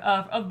Lee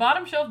of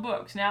Bottom Shelf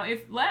Books. Now,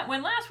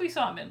 when last we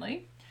saw Min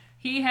Lee,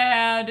 he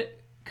had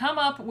come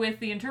up with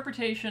the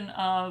interpretation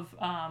of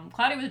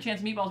Cloudy with a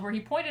Chance of Meatballs, where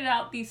he pointed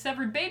out the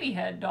severed baby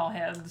head doll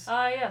heads.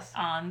 Yes.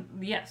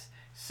 Yes.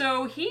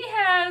 So he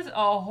has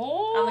a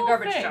whole on the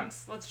garbage thing.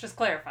 trucks. Let's just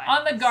clarify.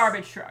 On the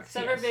garbage trucks.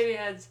 Severed yes. baby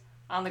heads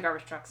on the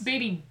garbage trucks.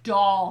 Baby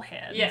doll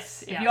heads.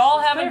 Yes. If y'all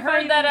Let's haven't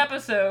clarify heard that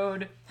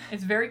episode,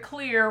 it's very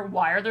clear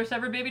why are there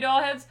severed baby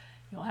doll heads.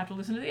 You'll have to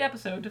listen to the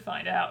episode to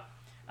find out.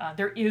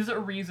 There is a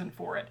reason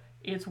for it.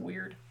 It's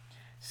weird.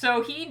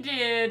 So he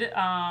did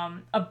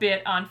a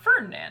bit on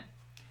Ferdinand,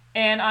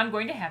 and I'm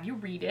going to have you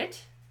read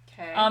it.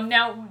 Okay.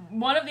 Now,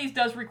 one of these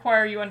does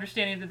require you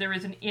understanding that there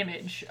is an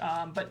image,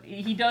 but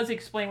he does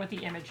explain what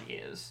the image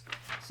is.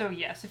 So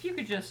yes, if you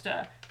could just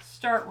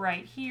start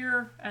right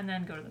here and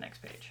then go to the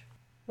next page.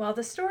 While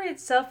the story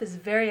itself is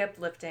very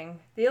uplifting,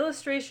 the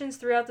illustrations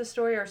throughout the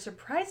story are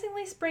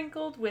surprisingly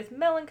sprinkled with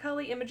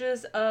melancholy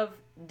images of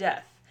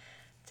death.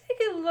 Take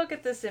a look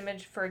at this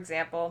image, for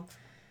example.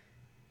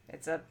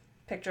 It's a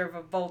picture of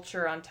a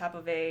vulture on top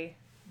of a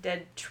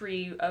dead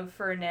tree of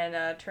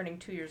Ferdinand turning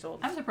 2 years old.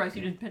 I'm surprised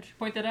you didn't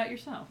point that out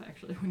yourself,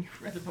 actually, when you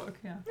read the book.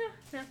 Yeah.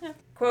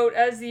 Quote,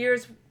 as the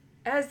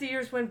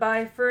years went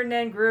by,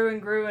 Ferdinand grew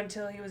and grew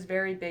until he was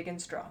very big and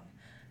strong.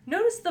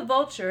 Notice the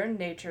vulture,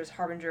 nature's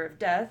harbinger of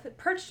death,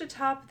 perched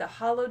atop the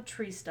hollowed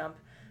tree stump.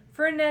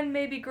 Ferdinand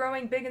may be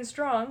growing big and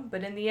strong,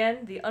 but in the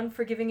end, the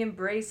unforgiving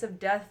embrace of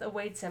death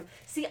awaits him.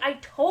 See, I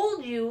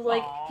told you,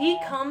 he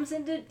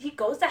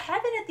goes to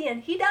heaven at the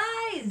end. He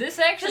dies. This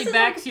actually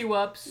backs you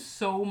up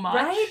so much.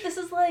 Right? This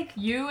is like...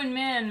 You and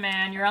Min,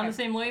 man, you're on the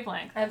same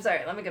wavelength. I'm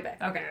sorry, let me go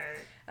back. Okay.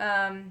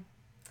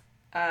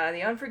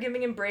 The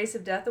unforgiving embrace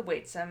of death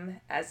awaits him,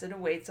 as it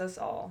awaits us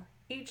all.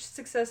 Each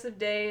successive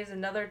day is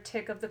another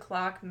tick of the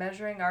clock,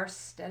 measuring our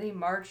steady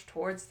march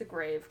towards the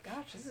grave.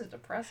 Gosh, this is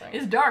depressing.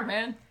 It's dark,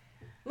 man.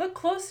 Look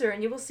closer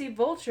and you will see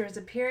vultures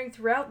appearing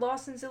throughout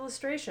Lawson's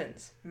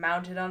illustrations.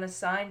 Mounted on a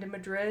sign to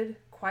Madrid,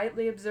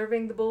 quietly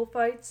observing the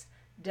bullfights,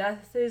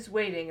 death is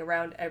waiting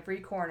around every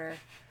corner.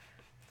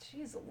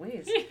 Jeez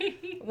Louise.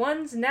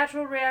 One's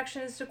natural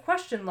reaction is to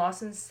question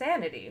Lawson's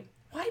sanity.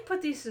 Why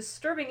put these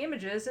disturbing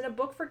images in a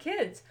book for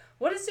kids?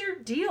 What is your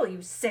deal,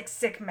 you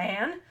sick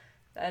man?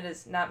 That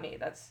is not me.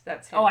 That's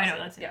him. Oh, I know.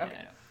 That's it. Yeah, okay.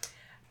 I know.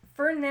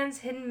 Ferdinand's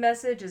hidden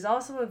message is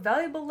also a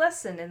valuable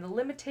lesson in the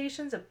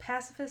limitations of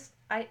pacifist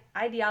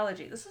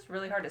ideology. This is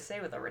really hard to say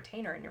with a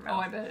retainer in your mouth. Oh,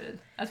 I bet it is.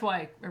 That's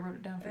why I wrote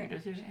it down for you.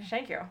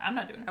 Thank you. I'm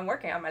not doing it. I'm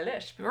working on my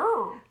list.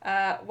 Grr.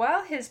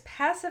 While his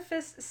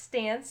pacifist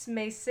stance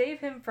may save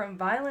him from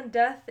violent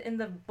death in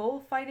the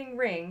bullfighting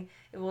ring,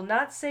 it will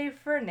not save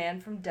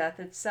Ferdinand from death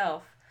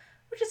itself,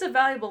 which is a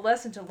valuable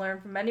lesson to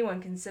learn from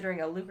anyone considering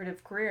a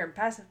lucrative career in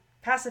pacifism.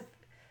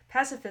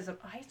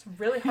 Oh, it's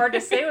really hard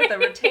to say with a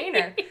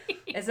retainer.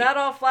 It's not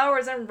all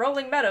flowers and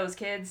rolling meadows,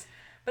 kids.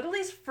 But at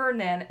least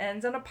Ferdinand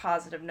ends on a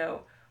positive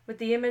note, with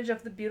the image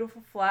of the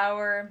beautiful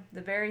flower,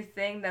 the very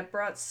thing that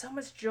brought so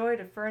much joy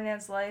to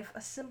Ferdinand's life,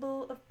 a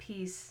symbol of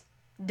peace,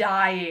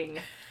 dying.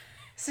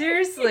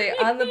 Seriously,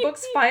 on the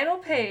book's final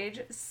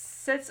page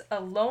sits a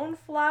lone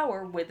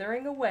flower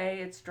withering away,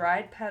 its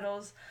dried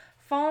petals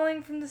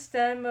falling from the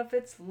stem of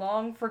its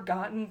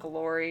long-forgotten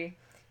glory.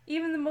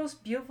 Even the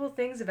most beautiful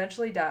things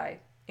eventually die,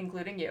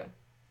 including you.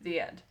 The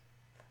end.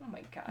 Oh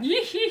my gosh.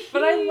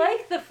 But I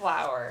like the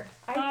flower.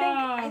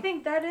 I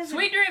think that is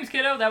Sweet dreams,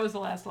 kiddo. That was the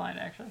last line,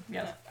 actually.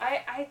 Yes.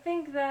 I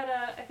think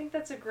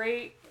that's a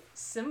great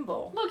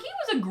symbol. Look, he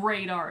was a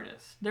great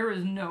artist. There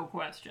is no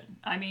question.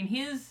 I mean,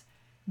 his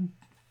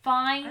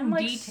fine I'm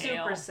like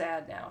detail. super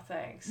sad now.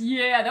 Thanks.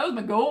 Yeah, that was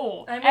my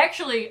goal. I mean,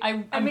 actually,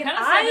 I'm kind of sad.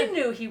 I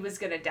knew he was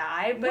gonna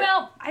die, but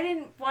I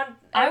didn't want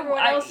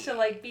everyone else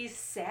to be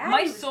sad.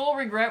 My sole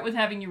regret with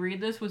having you read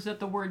this was that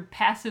the word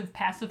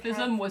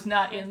pacifism was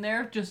not in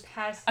there just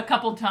a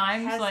couple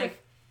times.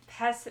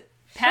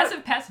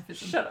 Passive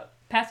pacifism. Shut up.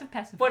 Passive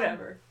pacifism.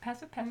 Whatever.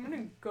 Passive I'm pacifism.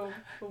 gonna go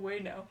away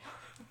now.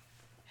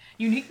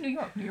 Unique New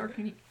York. New York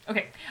unique.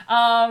 Okay.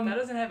 That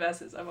doesn't have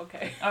S's. I'm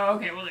okay. Oh,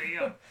 okay. Well, there you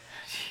go.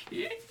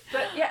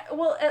 But yeah,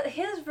 well,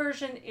 his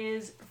version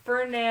is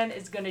Ferdinand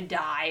is gonna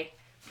die.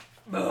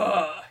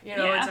 Ugh,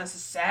 Yeah. it's a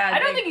sad I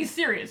don't thing. think he's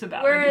serious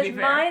about Whereas it, to be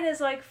fair. mine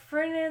is like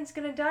Ferdinand's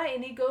gonna die,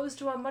 and he goes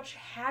to a much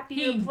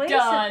happier He place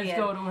does at the end.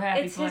 go to a happy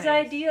It's place. his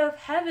idea of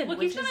heaven. Look,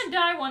 which he's going is, to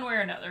die one way or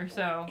another,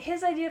 so...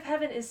 his idea of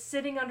heaven is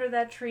sitting under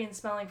that tree and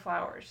smelling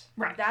flowers.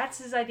 Right. That's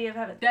his idea of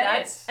heaven. That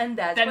that's is. and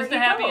that's That where is the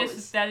he happiest.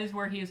 goes. That is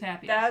where he is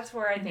happiest. That's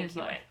where I in think his he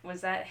life. went.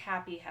 Was that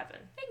happy heaven?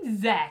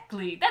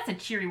 Exactly. That's a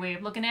cheery way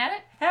of looking at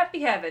it. Happy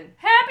heaven.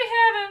 Happy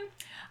heaven.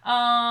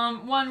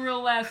 One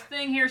real last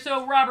thing here.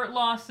 So Robert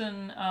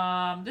Lawson,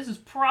 this is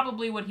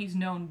probably what he's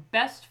known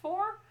best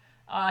for.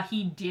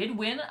 He did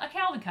win a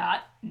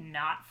Caldecott.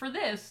 Not for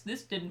this.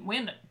 This didn't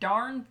win a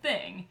darn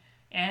thing.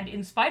 And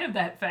in spite of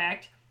that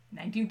fact,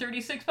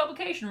 1936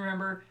 publication,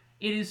 remember,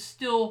 it is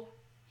still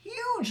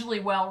hugely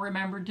well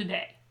remembered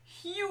today.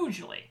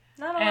 Hugely.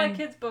 Not a lot And- of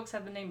kids' books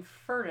have the name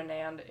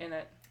Ferdinand in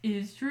it.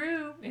 Is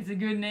true. It's a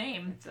good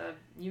name. It's a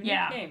unique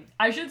Yeah. name.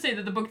 I should say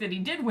that the book that he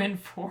did win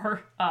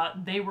for,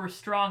 They Were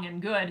Strong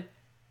and Good,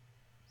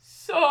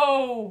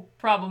 so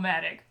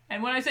problematic.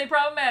 And when I say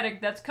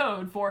problematic, that's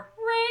code for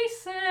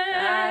racist.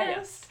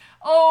 Yes.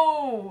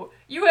 Oh,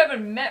 you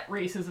haven't met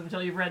racism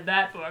until you've read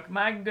that book.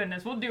 My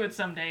goodness, we'll do it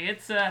someday.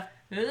 It's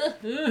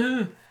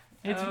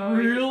it's Oh,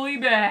 really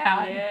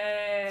bad.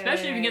 Yay.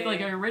 Especially if you get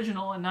like an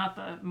original and not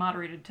the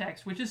moderated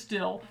text, which is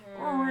still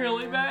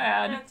really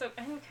bad. That's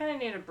okay. I kind of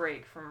need a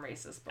break from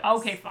racist books.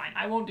 Okay, fine.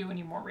 I won't do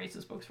any more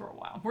racist books for a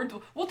while.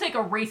 We'll take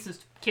a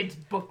racist kids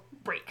book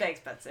break. Thanks,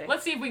 Betsy.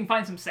 Let's see if we can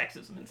find some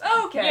sexism instead.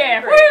 Okay,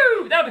 Yeah, great.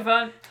 woo! That'll be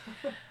fun.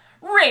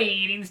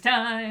 Ratings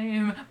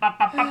time. Ba,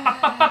 ba, ba, ba,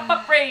 ba, ba,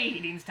 ba.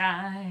 Ratings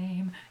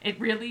time. It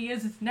really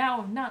is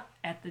now, not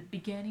at the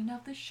beginning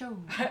of the show,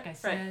 like I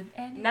said.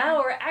 And Now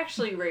we're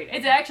actually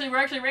rating. we're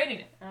actually rating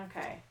it.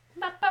 Okay.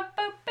 Ba, ba,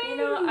 ba, ba. You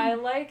know, I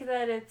like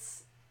that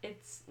it's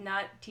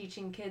not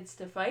teaching kids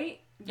to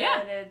fight. Yeah.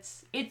 But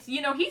it's It's,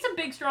 he's a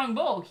big, strong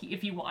bull.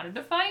 If he wanted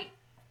to fight,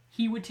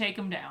 he would take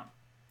him down.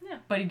 Yeah.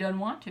 But he doesn't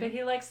want to. but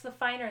he likes the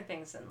finer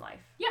things in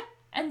life. Yeah,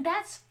 and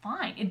that's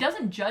fine. It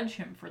doesn't judge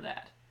him for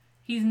that.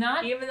 He's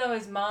not. Even though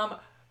his mom,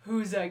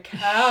 who's a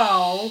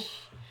cow,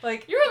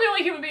 like You're the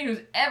only human being who's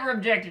ever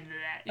objected to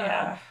that.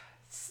 Yeah.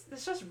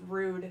 it's just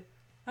rude.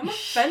 I'm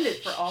offended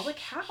for all the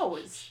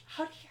cows.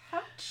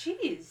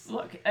 Jeez.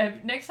 Look,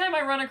 next time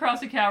I run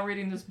across a cow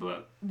reading this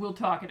book, we'll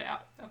talk it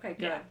out. Okay,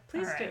 good. Yeah.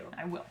 Please All right, do.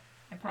 I will.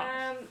 I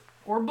promise. Um,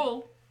 Or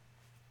bull.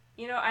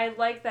 I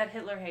like that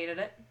Hitler hated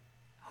it.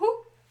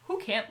 Who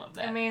can't love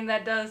that? I mean,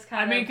 that does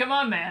kind of. come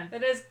on, man.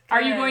 That is.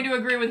 Are you going to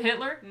agree with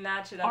Hitler?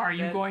 notch it up? Are a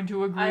you bit. going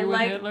to agree I with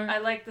like. Hitler? I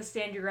like the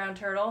stand your ground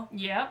turtle.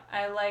 Yep.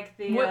 I like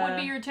the. What would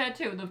be your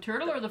tattoo? The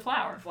turtle or the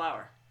flower?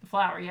 flower? The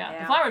flower, yeah. Yeah.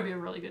 The flower would be a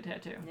really good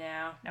tattoo.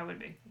 Yeah, That would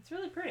be. it's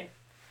really pretty.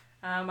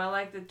 I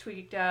like the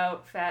tweaked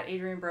out fat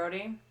Adrian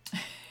Brody.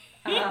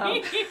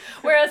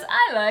 Whereas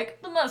I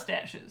like the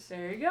mustaches.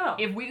 There you go.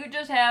 If we could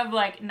just have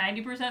like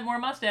 90% more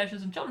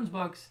mustaches in children's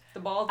books, The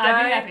bald guy.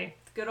 I'd be happy.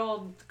 Good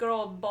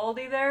old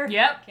Baldy there.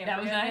 Yep, Can't that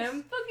was forget nice. him.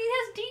 Look, he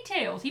has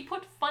details. He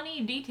put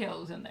funny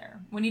details in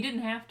there when he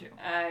didn't have to.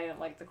 I don't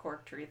like the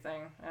cork tree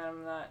thing.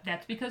 I'm not.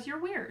 That's because you're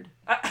weird.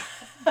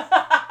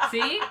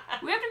 See?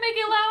 We have to make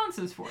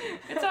allowances for you.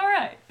 It's all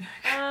right.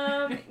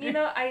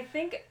 I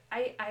think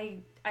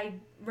I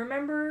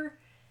remember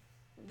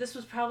this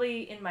was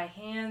probably in my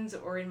hands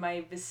or in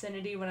my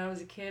vicinity when I was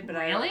a kid, but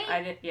Really?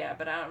 I didn't. Yeah,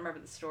 but I don't remember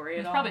the story It at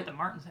was all. probably at the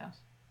Martin's house.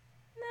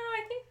 No,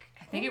 I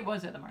think it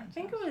was at the Martin's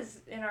I think house. it was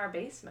in our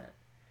basement.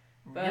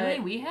 Really?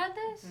 We had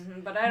this?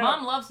 But I don't.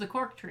 Mom loves the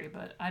cork tree,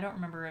 but I don't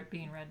remember it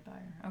being read by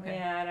her. Okay.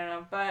 Yeah, I don't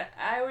know, but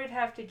I would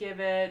have to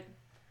give it.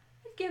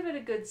 I'd give it a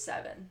good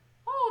 7.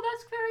 Oh,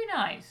 that's very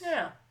nice.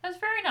 Yeah. That's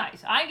very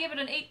nice. I give it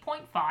an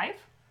 8.5,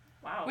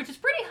 Wow. which is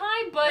pretty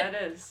high, but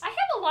that is. I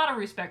have a lot of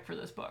respect for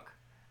this book.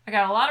 I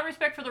got a lot of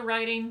respect for the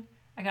writing.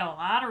 I got a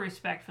lot of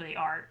respect for the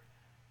art.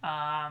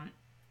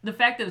 The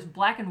fact that it's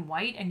black and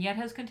white and yet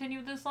has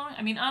continued this long.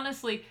 I mean,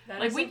 honestly,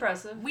 That is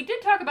impressive. We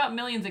did talk about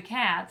Millions of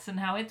Cats and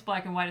how its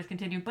black and white has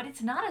continued, but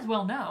it's not as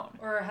well known.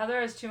 Or How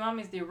There Is Two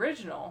Mommies, the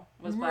original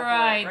was black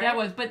Right, and white, that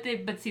was,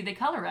 but see, they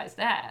colorized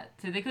that,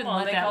 so they couldn't Well,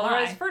 let they that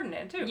colorized lie.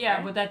 Ferdinand too. Yeah,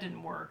 right? but that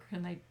didn't work,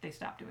 and they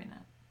stopped doing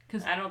that.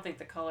 'Cause, I don't think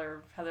the color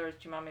of How There Is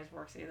Two Mommies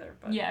works either.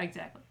 But yeah,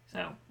 exactly.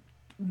 So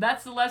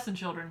that's the lesson,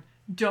 children.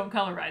 Don't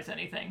colorize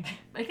anything.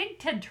 I think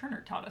Ted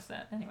Turner taught us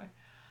that anyway.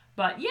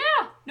 But yeah,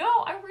 no,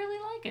 I really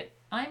like it.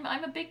 I'm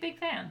a big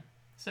fan.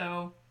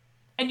 So,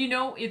 and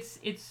it's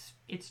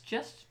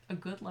just a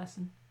good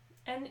lesson.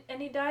 And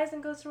he dies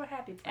and goes to a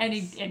happy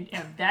place. And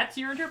that's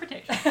your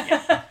interpretation.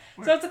 Yes.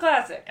 So it's a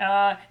classic.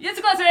 It's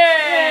a classic!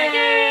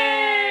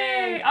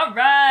 Yay! All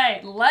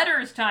right,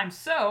 letters time.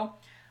 So,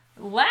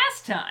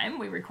 last time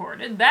we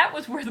recorded, that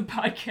was where the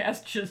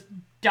podcast just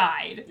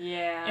died.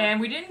 Yeah. And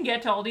we didn't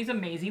get to all these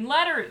amazing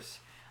letters.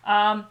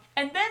 And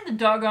then the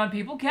doggone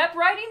people kept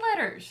writing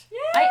letters. Yay!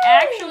 I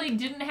actually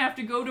didn't have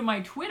to go to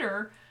my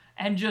Twitter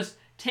and just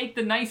take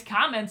the nice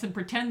comments and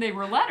pretend they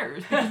were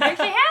letters, because they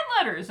actually had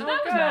letters, and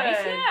that was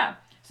nice. good. Yeah.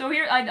 So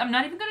here, I'm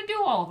not even going to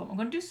do all of them. I'm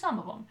going to do some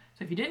of them.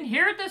 So if you didn't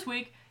hear it this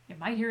week, you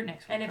might hear it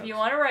next week. And if folks. you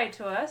want to write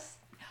to us,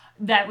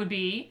 That would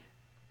be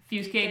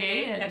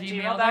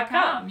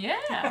fusek8@gmail.com.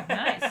 Yeah,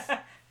 nice.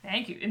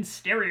 Thank you. In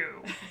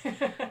stereo.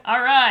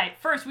 All right.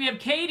 First, we have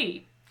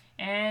Katie.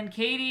 And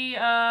Katie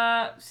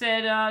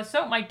said,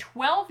 so my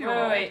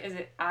 12-year-old... Wait, is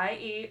it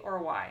I-E or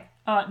Y?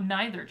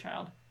 Neither,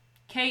 child.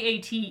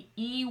 Katey.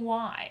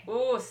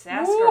 Ooh,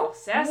 sass Ooh, girl.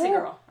 Sassy ooh,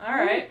 girl. All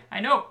right. I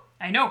know.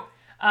 I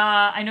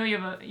know you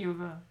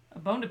have a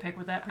bone to pick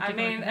with that I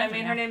particular mean,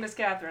 convention, her name is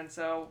Catherine,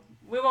 so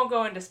we won't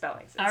go into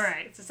spellings. All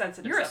right. It's a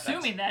sensitive You're subject.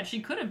 assuming that she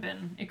could have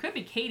been... It could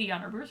be Katie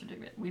on her birth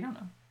certificate. We don't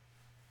know.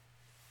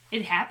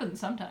 It happens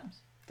sometimes.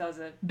 Does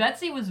it?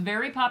 Betsy was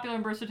very popular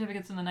in birth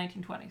certificates in the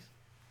 1920s.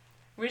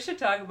 We should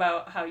talk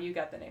about how you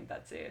got the name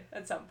Betsy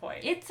at some point.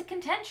 It's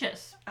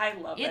contentious. I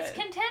love it. It's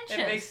contentious.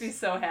 It makes me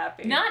so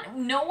happy.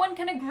 No one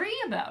can agree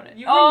about it.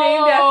 You were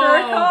named after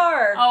a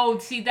car. Oh,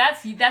 see,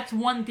 that's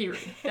one theory.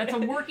 That's a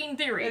working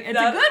theory. It's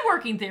a good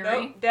working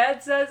theory. Nope,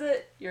 Dad says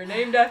it. You're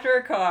named after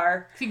a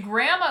car. See,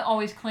 Grandma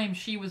always claimed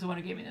she was the one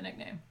who gave me the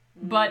nickname.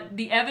 But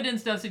the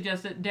evidence does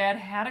suggest that Dad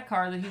had a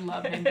car that he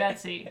loved named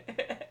Betsy.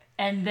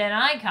 And then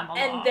I come along.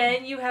 And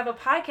then you have a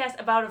podcast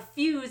about a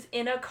fuse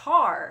in a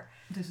car.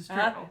 This is true.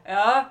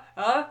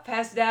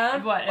 Passed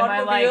down. What, am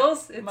I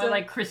automobiles.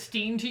 like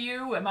Christine to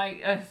you? Am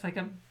I like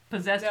a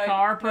possessed No,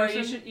 car no,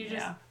 person? you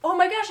just. Oh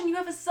my gosh! And you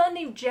have a son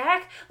named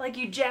Jack. Like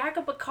you jack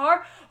up a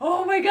car.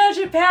 Oh my gosh!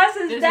 It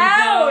passes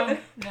down.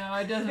 No,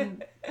 it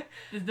doesn't.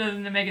 This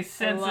doesn't make a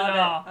sense love at it.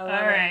 all. I love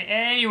All right.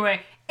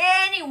 Anyway,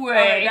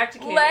 right, back to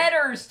Katie.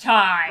 letters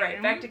time.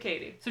 Right. Back to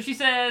Katie. So she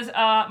says,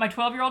 my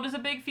 12-year-old is a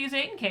big Fuse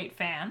 8 and Kate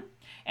fan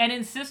and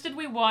insisted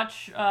we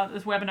watch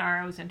this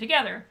webinar I was in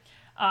together.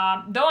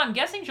 Though I'm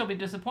guessing she'll be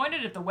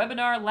disappointed if the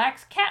webinar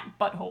lacks cat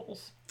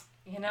buttholes.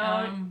 You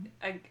know,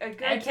 a good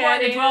That's cat why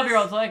the anus.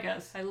 12-year-olds like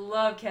us. I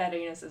love cat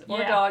anuses or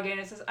Yeah. dog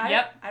anuses.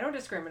 Yep. I don't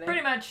discriminate.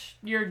 Pretty much,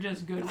 you're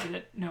just good with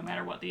it, no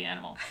matter what the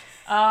animal.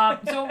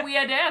 So we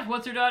had to ask,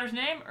 what's her daughter's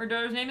name? Her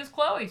daughter's name is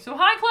Chloe. So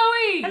hi,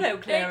 Chloe. Hello,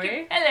 Thank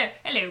you. Chloe.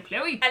 Hello,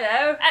 Chloe.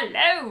 Hello.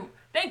 Hello.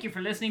 Thank you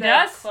for listening Is to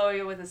that us.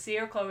 Chloe with a C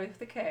or Chloe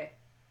with a K?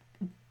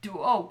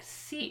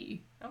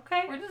 C.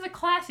 Okay. Where does a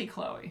classy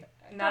Chloe?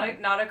 Not a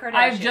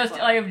Kardashian.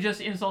 I have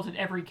just insulted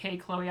every K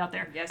Chloe out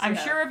there. Yes, you I'm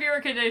have. sure if you're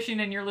a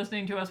Kardashian and you're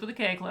listening to us with a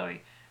K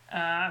Chloe,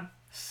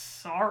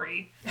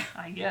 sorry,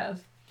 I guess.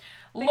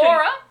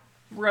 Laura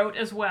wrote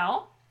as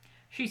well.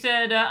 She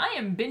said, I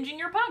am binging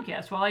your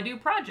podcast while I do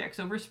projects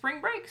over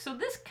spring break, so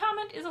this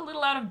comment is a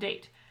little out of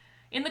date.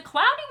 In the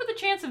Cloudy with a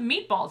Chance of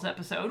Meatballs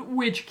episode,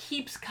 which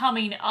keeps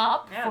coming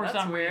up for that's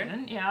some weird.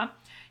 reason,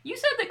 you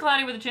said that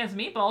Cloudy with a Chance of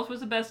Meatballs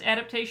was the best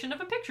adaptation of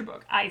a picture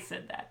book. I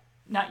said that,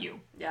 not you.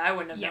 Yeah, I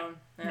wouldn't have Yeah. known.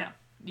 No,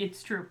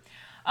 it's true.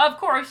 Of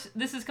course,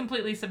 this is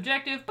completely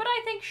subjective, but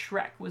I think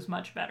Shrek was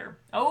much better.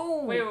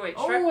 Oh. Wait.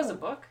 Shrek was a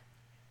book?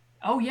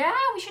 Oh, yeah,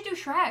 we should do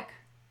Shrek.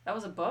 That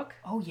was a book?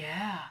 Oh,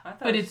 yeah. I thought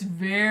But it was- it's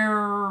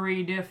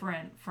very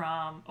different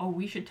from... Oh,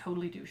 we should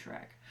totally do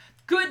Shrek.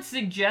 Good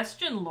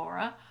suggestion,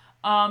 Laura.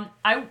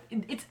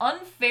 It's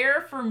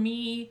unfair for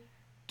me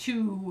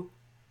to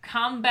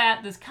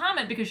combat this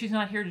comment because she's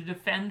not here to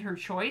defend her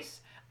choice.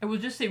 I will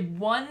just say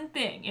one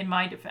thing in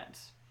my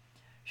defense.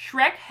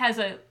 Shrek has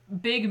a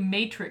big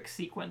Matrix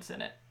sequence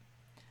in it.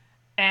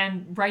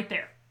 And right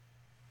there.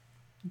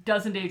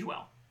 Doesn't age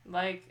well.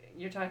 Like,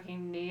 you're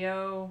talking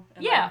Neo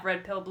and Yeah. like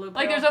red pill, blue pill?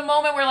 Like there's a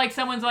moment where like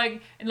someone's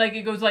like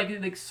it goes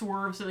like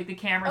swerves, so like the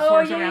camera Oh,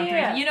 swerves yeah, around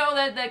yeah. things. You know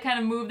that kind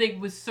of move that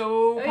was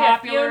so Oh, yeah,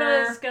 popular.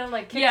 Fiona's gonna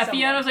like kick Yeah, someone.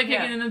 Fiona's like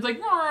Yeah. kicking, and it's like,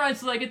 no,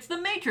 it's like it's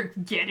the Matrix.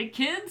 Get it,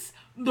 kids?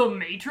 The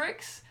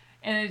Matrix,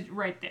 and it's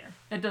right there.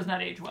 That does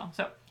not age well.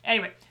 So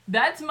anyway,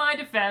 that's my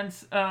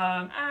defense.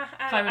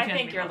 I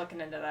think you're looking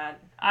into that.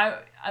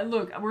 I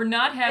look. We're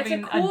not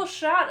having It's a cool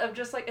shot of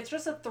just like, it's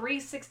just a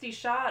 360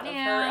 shot of her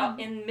Yeah. up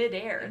in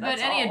midair. but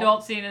That's any all.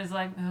 adult scene is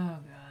like, oh god.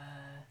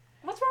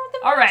 What's wrong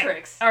with the All right,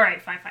 Matrix? all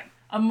right, fine.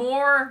 A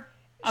more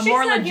She's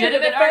more not here to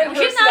legitimate defend argument.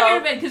 She's not here to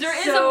herself, defend because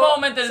there is a so-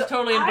 moment that is so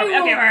totally I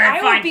inappropriate. will- Okay, all right, I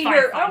fine, will be fine,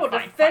 here. fine, I will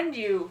fine, defend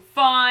you.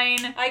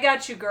 Fine. I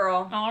got you,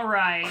 girl. All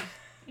right.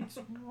 It's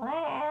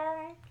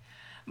wrong.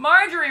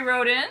 Marjorie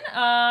wrote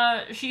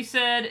in. She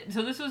said,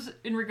 so this was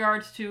in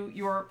regards to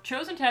your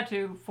chosen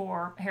tattoo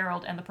for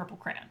Harold and the Purple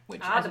Crayon.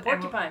 Which Ah, as the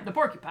everyone- porcupine. The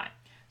porcupine.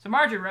 So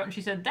Marjorie wrote and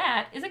she said,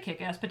 that is a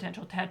kick-ass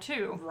potential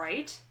tattoo.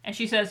 Right? And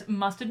she says,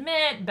 must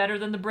admit, better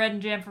than the bread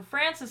and jam for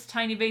Francis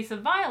tiny vase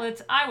of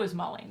violets I was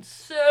mulling.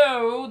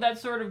 So that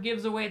sort of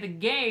gives away the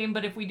game,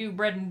 but if we do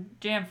bread and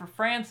jam for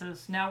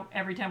Francis, now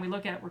every time we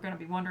look at it, we're going to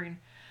be wondering,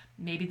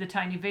 maybe the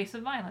tiny vase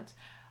of violets.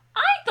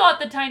 I thought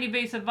the tiny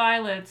vase of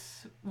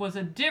violets was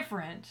a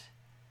different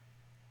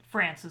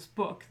Francis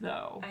book,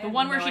 though. I The have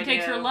one where no she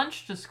takes her idea.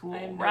 lunch to school, I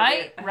have no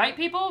right? idea. Right,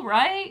 people?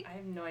 Right? I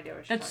have no idea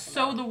what you're That's talking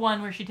so about. the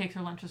one where she takes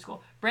her lunch to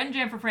school. Bread and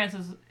jam for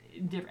Francis,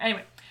 different.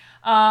 Anyway,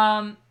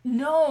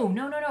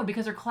 No,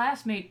 because her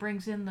classmate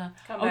brings in the...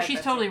 She's Betsy.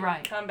 totally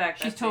right. Come back,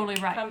 She's Betsy. totally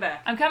right. Come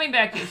back. I'm coming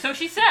back to you. So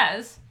she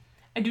says,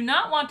 I do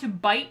not want to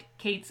bite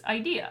Kate's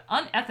idea.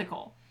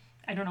 Unethical.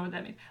 I don't know what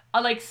that means.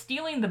 Like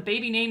stealing the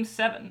baby name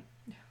Seven.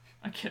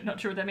 I'm not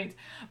sure what that means.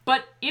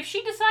 But if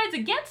she decides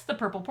against the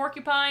purple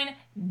porcupine,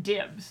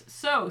 dibs.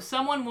 So,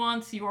 someone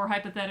wants your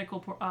hypothetical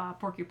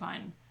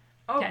porcupine.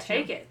 Oh, tattoo.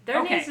 take it.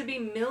 There Okay. needs to be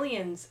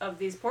millions of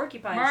these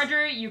porcupines.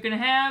 Marjorie, you can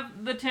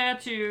have the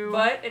tattoo.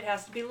 But it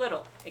has to be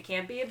little. It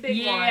can't be a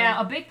big one. Yeah,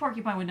 a big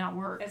porcupine would not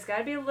work. It's got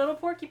to be a little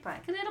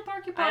porcupine. A little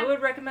porcupine. I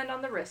would recommend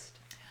on the wrist.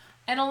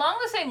 And along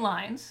the same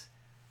lines,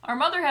 our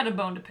mother had a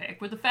bone to pick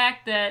with the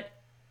fact that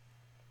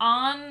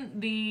on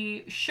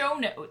the show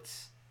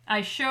notes,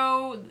 I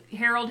show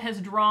Harold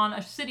has drawn a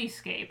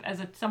cityscape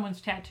as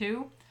someone's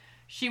tattoo.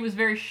 She was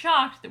very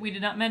shocked that we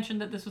did not mention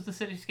that this was the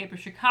cityscape of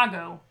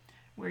Chicago,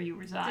 where you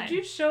reside. Did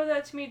you show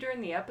that to me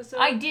during the episode?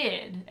 I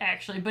did,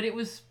 actually, but it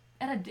was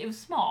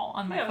small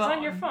on my phone. Yeah, it was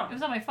on your phone. It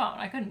was on my phone.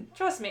 I couldn't.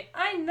 Trust me,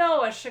 I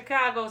know a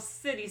Chicago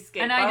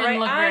cityscape. And I didn't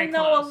look very close.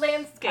 I know a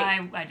landscape.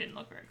 I didn't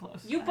look very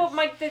close. You put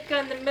Mike Ditka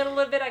in the middle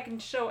of it, I can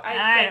show.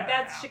 I think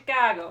that's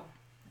Chicago.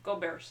 Go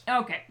Bears.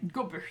 Okay,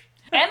 go Bears.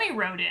 Emmy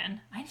wrote in.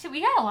 I said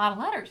we got a lot of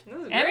letters. This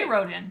is Emmy great.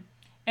 wrote in,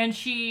 and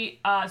she.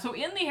 So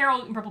in the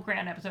Harold and Purple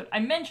Crayon episode, I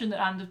mentioned that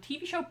on the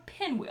TV show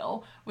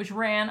Pinwheel, which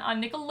ran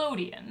on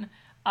Nickelodeon,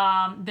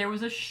 there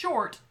was a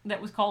short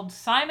that was called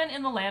Simon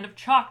in the Land of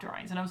Chalk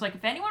Drawings, and I was like,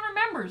 if anyone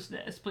remembers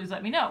this, please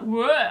let me know.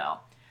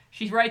 Well,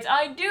 she writes,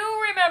 I do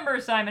remember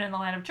Simon in the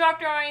Land of Chalk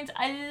Drawings.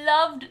 I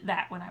loved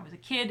that when I was a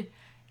kid.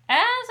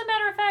 As a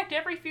matter of fact,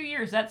 every few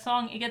years, that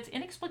song it gets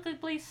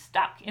inexplicably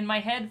stuck in my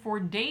head for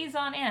days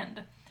on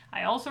end.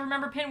 I also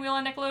remember Pinwheel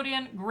on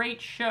Nickelodeon.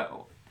 Great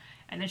show.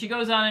 And then she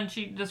goes on and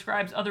she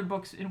describes other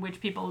books in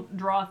which people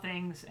draw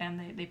things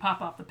and they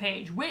pop off the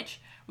page, which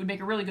would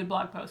make a really good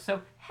blog post.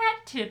 So, hat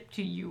tip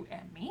to you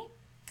and me.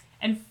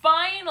 And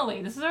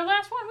finally, this is our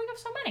last one. We have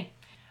so many.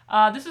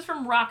 This is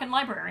from Rockin'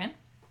 Librarian.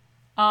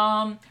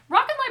 Rockin'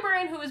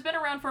 Librarian, who has been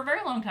around for a very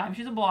long time.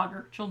 She's a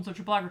blogger, children's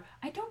literature blogger.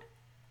 I don't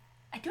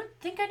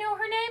think I know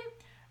her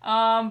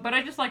name, but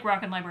I just like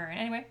Rockin' Librarian.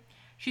 Anyway,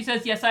 she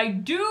says, yes, I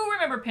do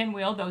remember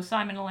Pinwheel, though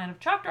Simon in the Land of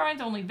Chalk Drawings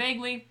only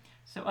vaguely.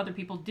 So other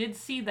people did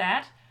see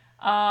that.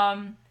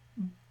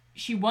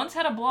 She once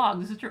had a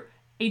blog. This is true.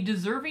 A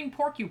Deserving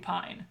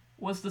Porcupine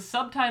was the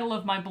subtitle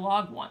of my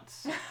blog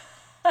once.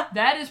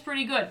 That is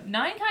pretty good.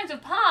 9 Kinds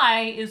of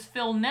Pie is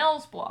Phil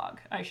Nell's blog,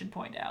 I should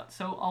point out.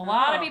 So a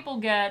lot of people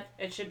get...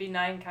 It should be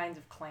 9 kinds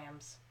of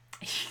clams.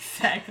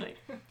 Exactly.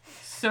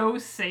 So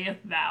saith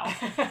thou.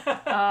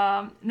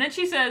 And then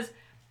she says,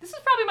 this is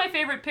probably my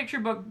favorite picture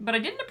book, but I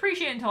didn't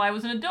appreciate it until I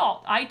was an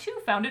adult. I, too,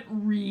 found it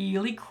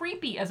really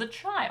creepy as a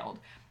child.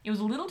 It was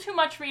a little too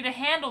much for me to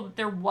handle that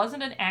there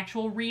wasn't an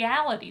actual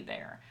reality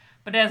there.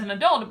 But as an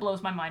adult, it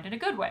blows my mind in a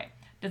good way.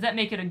 Does that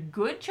make it a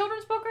good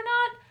children's book or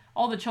not?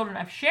 All the children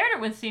I've shared it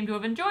with seem to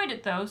have enjoyed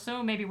it, though,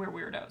 so maybe we're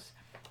weirdos.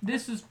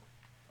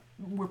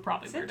 We're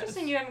probably It's weirdos.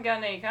 interesting you haven't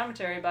gotten any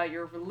commentary about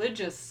your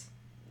religious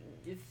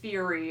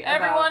theory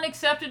Everyone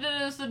accepted it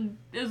as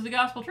the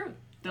gospel truth.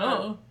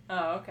 Duh.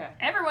 Oh, okay.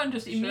 Everyone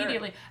just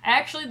immediately...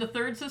 Actually, the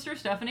third sister,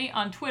 Stephanie,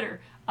 on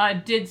Twitter,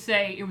 did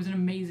say it was an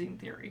amazing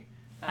theory.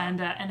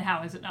 And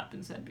how has it not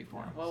been said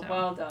before? Well, so.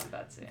 well done,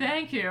 Betsy.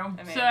 Thank you.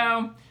 I mean-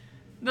 So,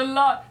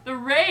 the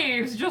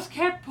raves just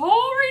kept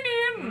pouring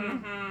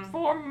in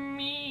for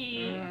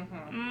me.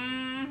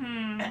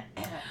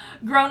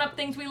 Grown-up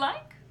things we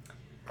like?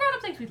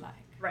 Grown-up things we like.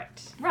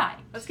 Right. Right.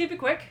 Let's keep it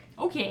quick.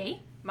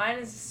 Okay. Mine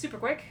is super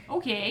quick.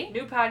 Okay.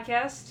 New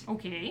podcast.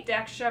 Okay.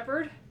 Dax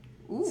Shepard.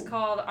 It's Ooh.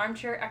 called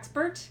Armchair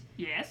Expert.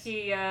 Yes.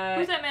 He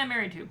Who's that man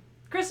married to?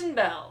 Kristen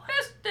Bell.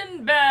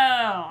 Kristen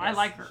Bell. I Yes.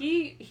 like her.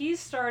 He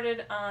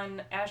started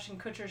on Ashton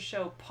Kutcher's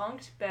show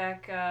Punked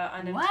back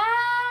on What?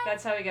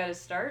 That's how he got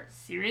his start.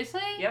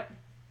 Seriously? Yep.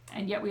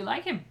 And yet we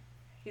like him.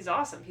 He's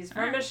awesome. He's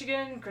from Alright.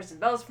 Michigan. Kristen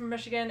Bell's from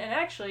Michigan. And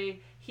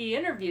actually, he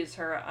interviews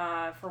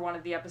her for one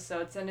of the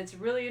episodes. And it's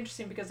really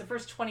interesting because the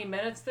first 20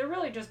 minutes, they're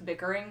really just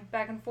bickering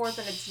back and forth.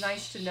 And it's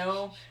nice to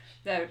know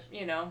that,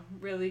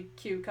 really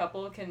cute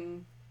couple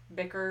can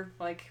bicker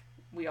like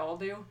we all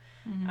do.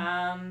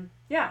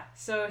 Yeah,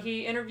 so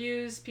he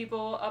interviews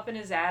people up in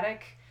his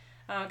attic.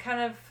 Kind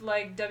of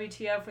like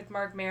WTF with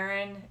Mark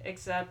Maron,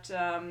 except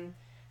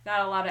not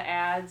a lot of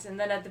ads. And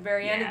then at the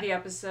very end of the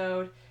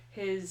episode,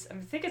 I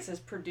think it's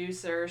his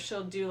producer,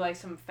 she'll do like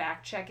some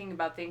fact checking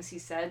about things he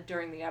said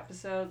during the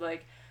episode.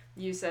 Like,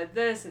 you said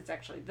this, it's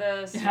actually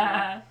this. And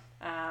yeah.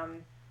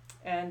 I'm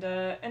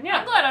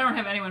glad I don't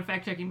have anyone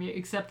fact checking me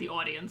except the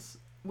audience,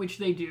 which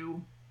they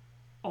do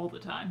all the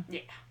time.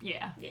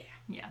 Yeah.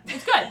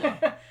 It's good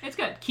though. It's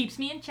good. Keeps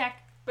me in check.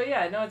 But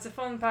yeah, no, it's a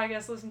fun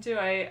podcast to listen to.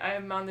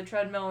 I'm on the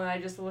treadmill and I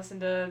just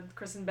listen to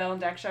Kristen Bell and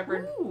Dax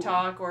Shepard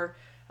talk, or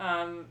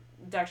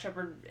Dax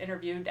Shepard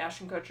interviewed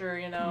Ashton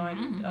Kutcher, and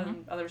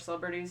other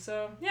celebrities.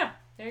 So yeah,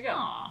 there you go.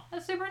 Aw,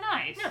 that's super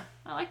nice. Yeah.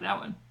 I like that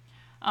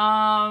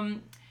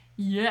one.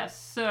 Yes,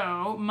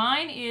 so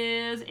mine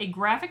is a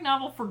graphic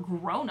novel for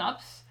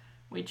grown-ups,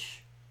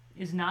 which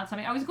is not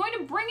something I was going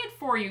to bring it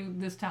for you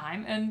this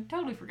time and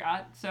totally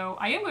forgot. So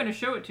I am going to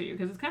show it to you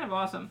because it's kind of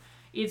awesome.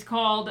 It's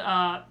called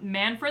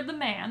Manfred the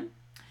Man.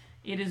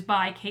 It is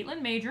by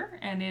Caitlin Major,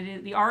 and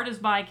the art is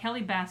by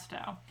Kelly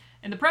Bastow.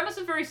 And the premise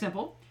is very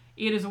simple.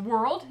 It is a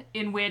world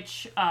in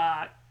which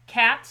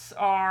cats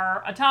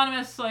are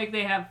autonomous, like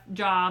they have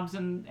jobs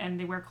and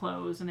they wear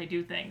clothes and they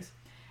do things.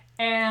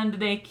 And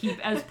they keep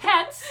as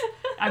pets.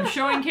 I'm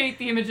showing Kate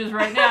the images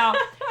right now.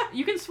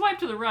 You can swipe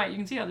to the right. You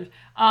can see others.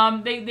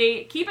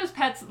 They keep as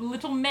pets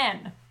little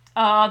men.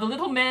 The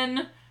little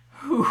men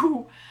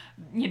who,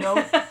 really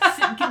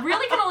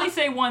can only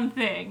say one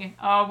thing,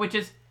 which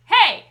is,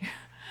 hey!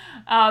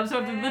 So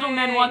if the little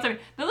men want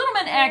something, the little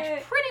men act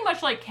pretty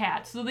much like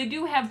cats, so they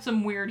do have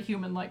some weird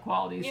human-like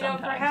qualities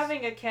sometimes. For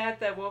having a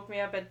cat that woke me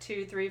up at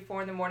 2, 3,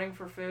 4 in the morning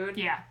for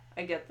food,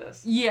 I get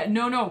this. Yeah,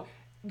 no.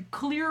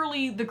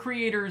 Clearly the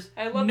creators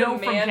I love know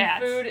that from man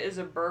cats. food is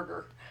a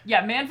burger.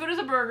 Yeah, man food is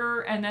a burger,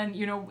 and then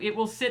it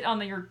will sit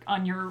on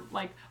your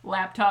like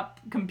laptop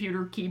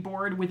computer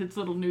keyboard with its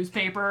little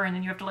newspaper, and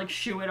then you have to like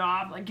shoo it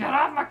off, like get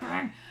off my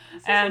thing.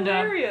 This is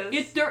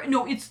hilarious.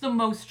 It's the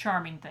most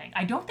charming thing.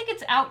 I don't think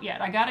it's out yet.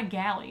 I got a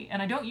galley,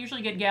 and I don't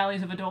usually get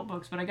galleys of adult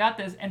books, but I got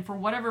this, and for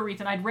whatever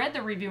reason, I'd read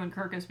the review in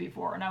Kirkus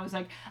before, and I was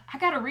like, I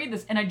gotta read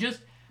this, and I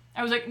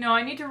was like, no,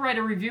 I need to write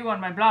a review on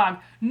my blog.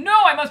 No,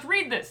 I must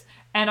read this!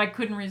 And I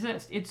couldn't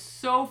resist. It's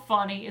so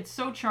funny. It's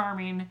so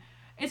charming.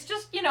 It's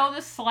just,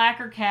 this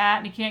slacker cat,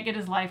 and he can't get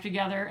his life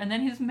together. And then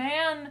his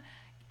man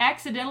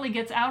accidentally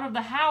gets out of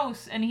the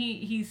house, and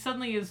he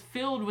suddenly is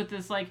filled with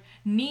this, like,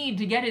 need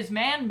to get his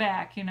man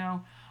back,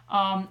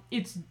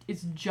 It's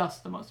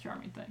just the most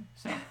charming thing.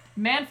 So,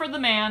 Manfred the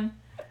Man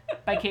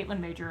by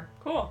Caitlin Major.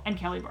 Cool. And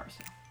Kelly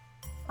Barstow.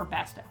 Or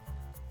Bastow.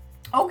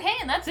 Okay,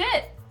 and that's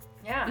it.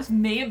 Yeah. This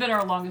may have been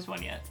our longest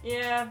one yet.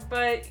 Yeah,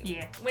 but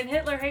when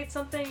Hitler hates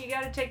something, you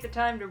gotta take the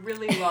time to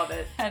really love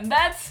it. And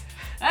that's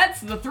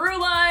the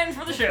through line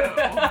for the show.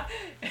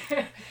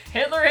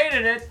 Hitler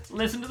hated it.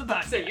 Listen to the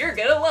podcast. So you're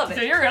gonna love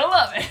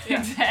it. Yeah.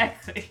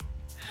 Exactly.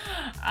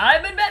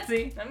 I've been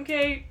Betsy. I'm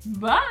Kate.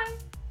 Bye.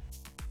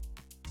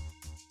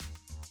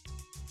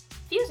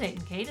 Fuse 8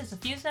 and Kate is a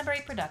Fuse number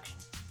 8 production.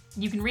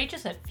 You can reach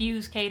us at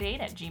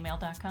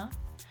fusekate8@gmail.com.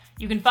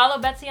 You can follow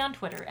Betsy on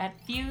Twitter at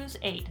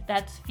Fuse8.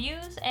 That's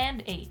Fuse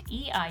and 8,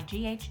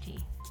 EIGHT.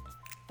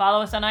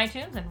 Follow us on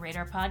iTunes and rate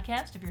our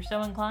podcast if you're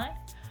so inclined.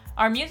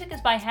 Our music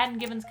is by Haddon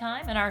Gibbons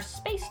Kime, and our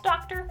space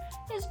doctor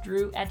is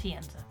Drew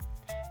Atienza.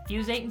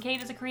 Fuse 8 and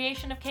Kate is a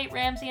creation of Kate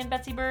Ramsey and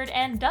Betsy Bird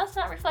and does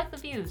not reflect the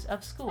views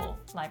of School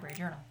Library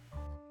Journal.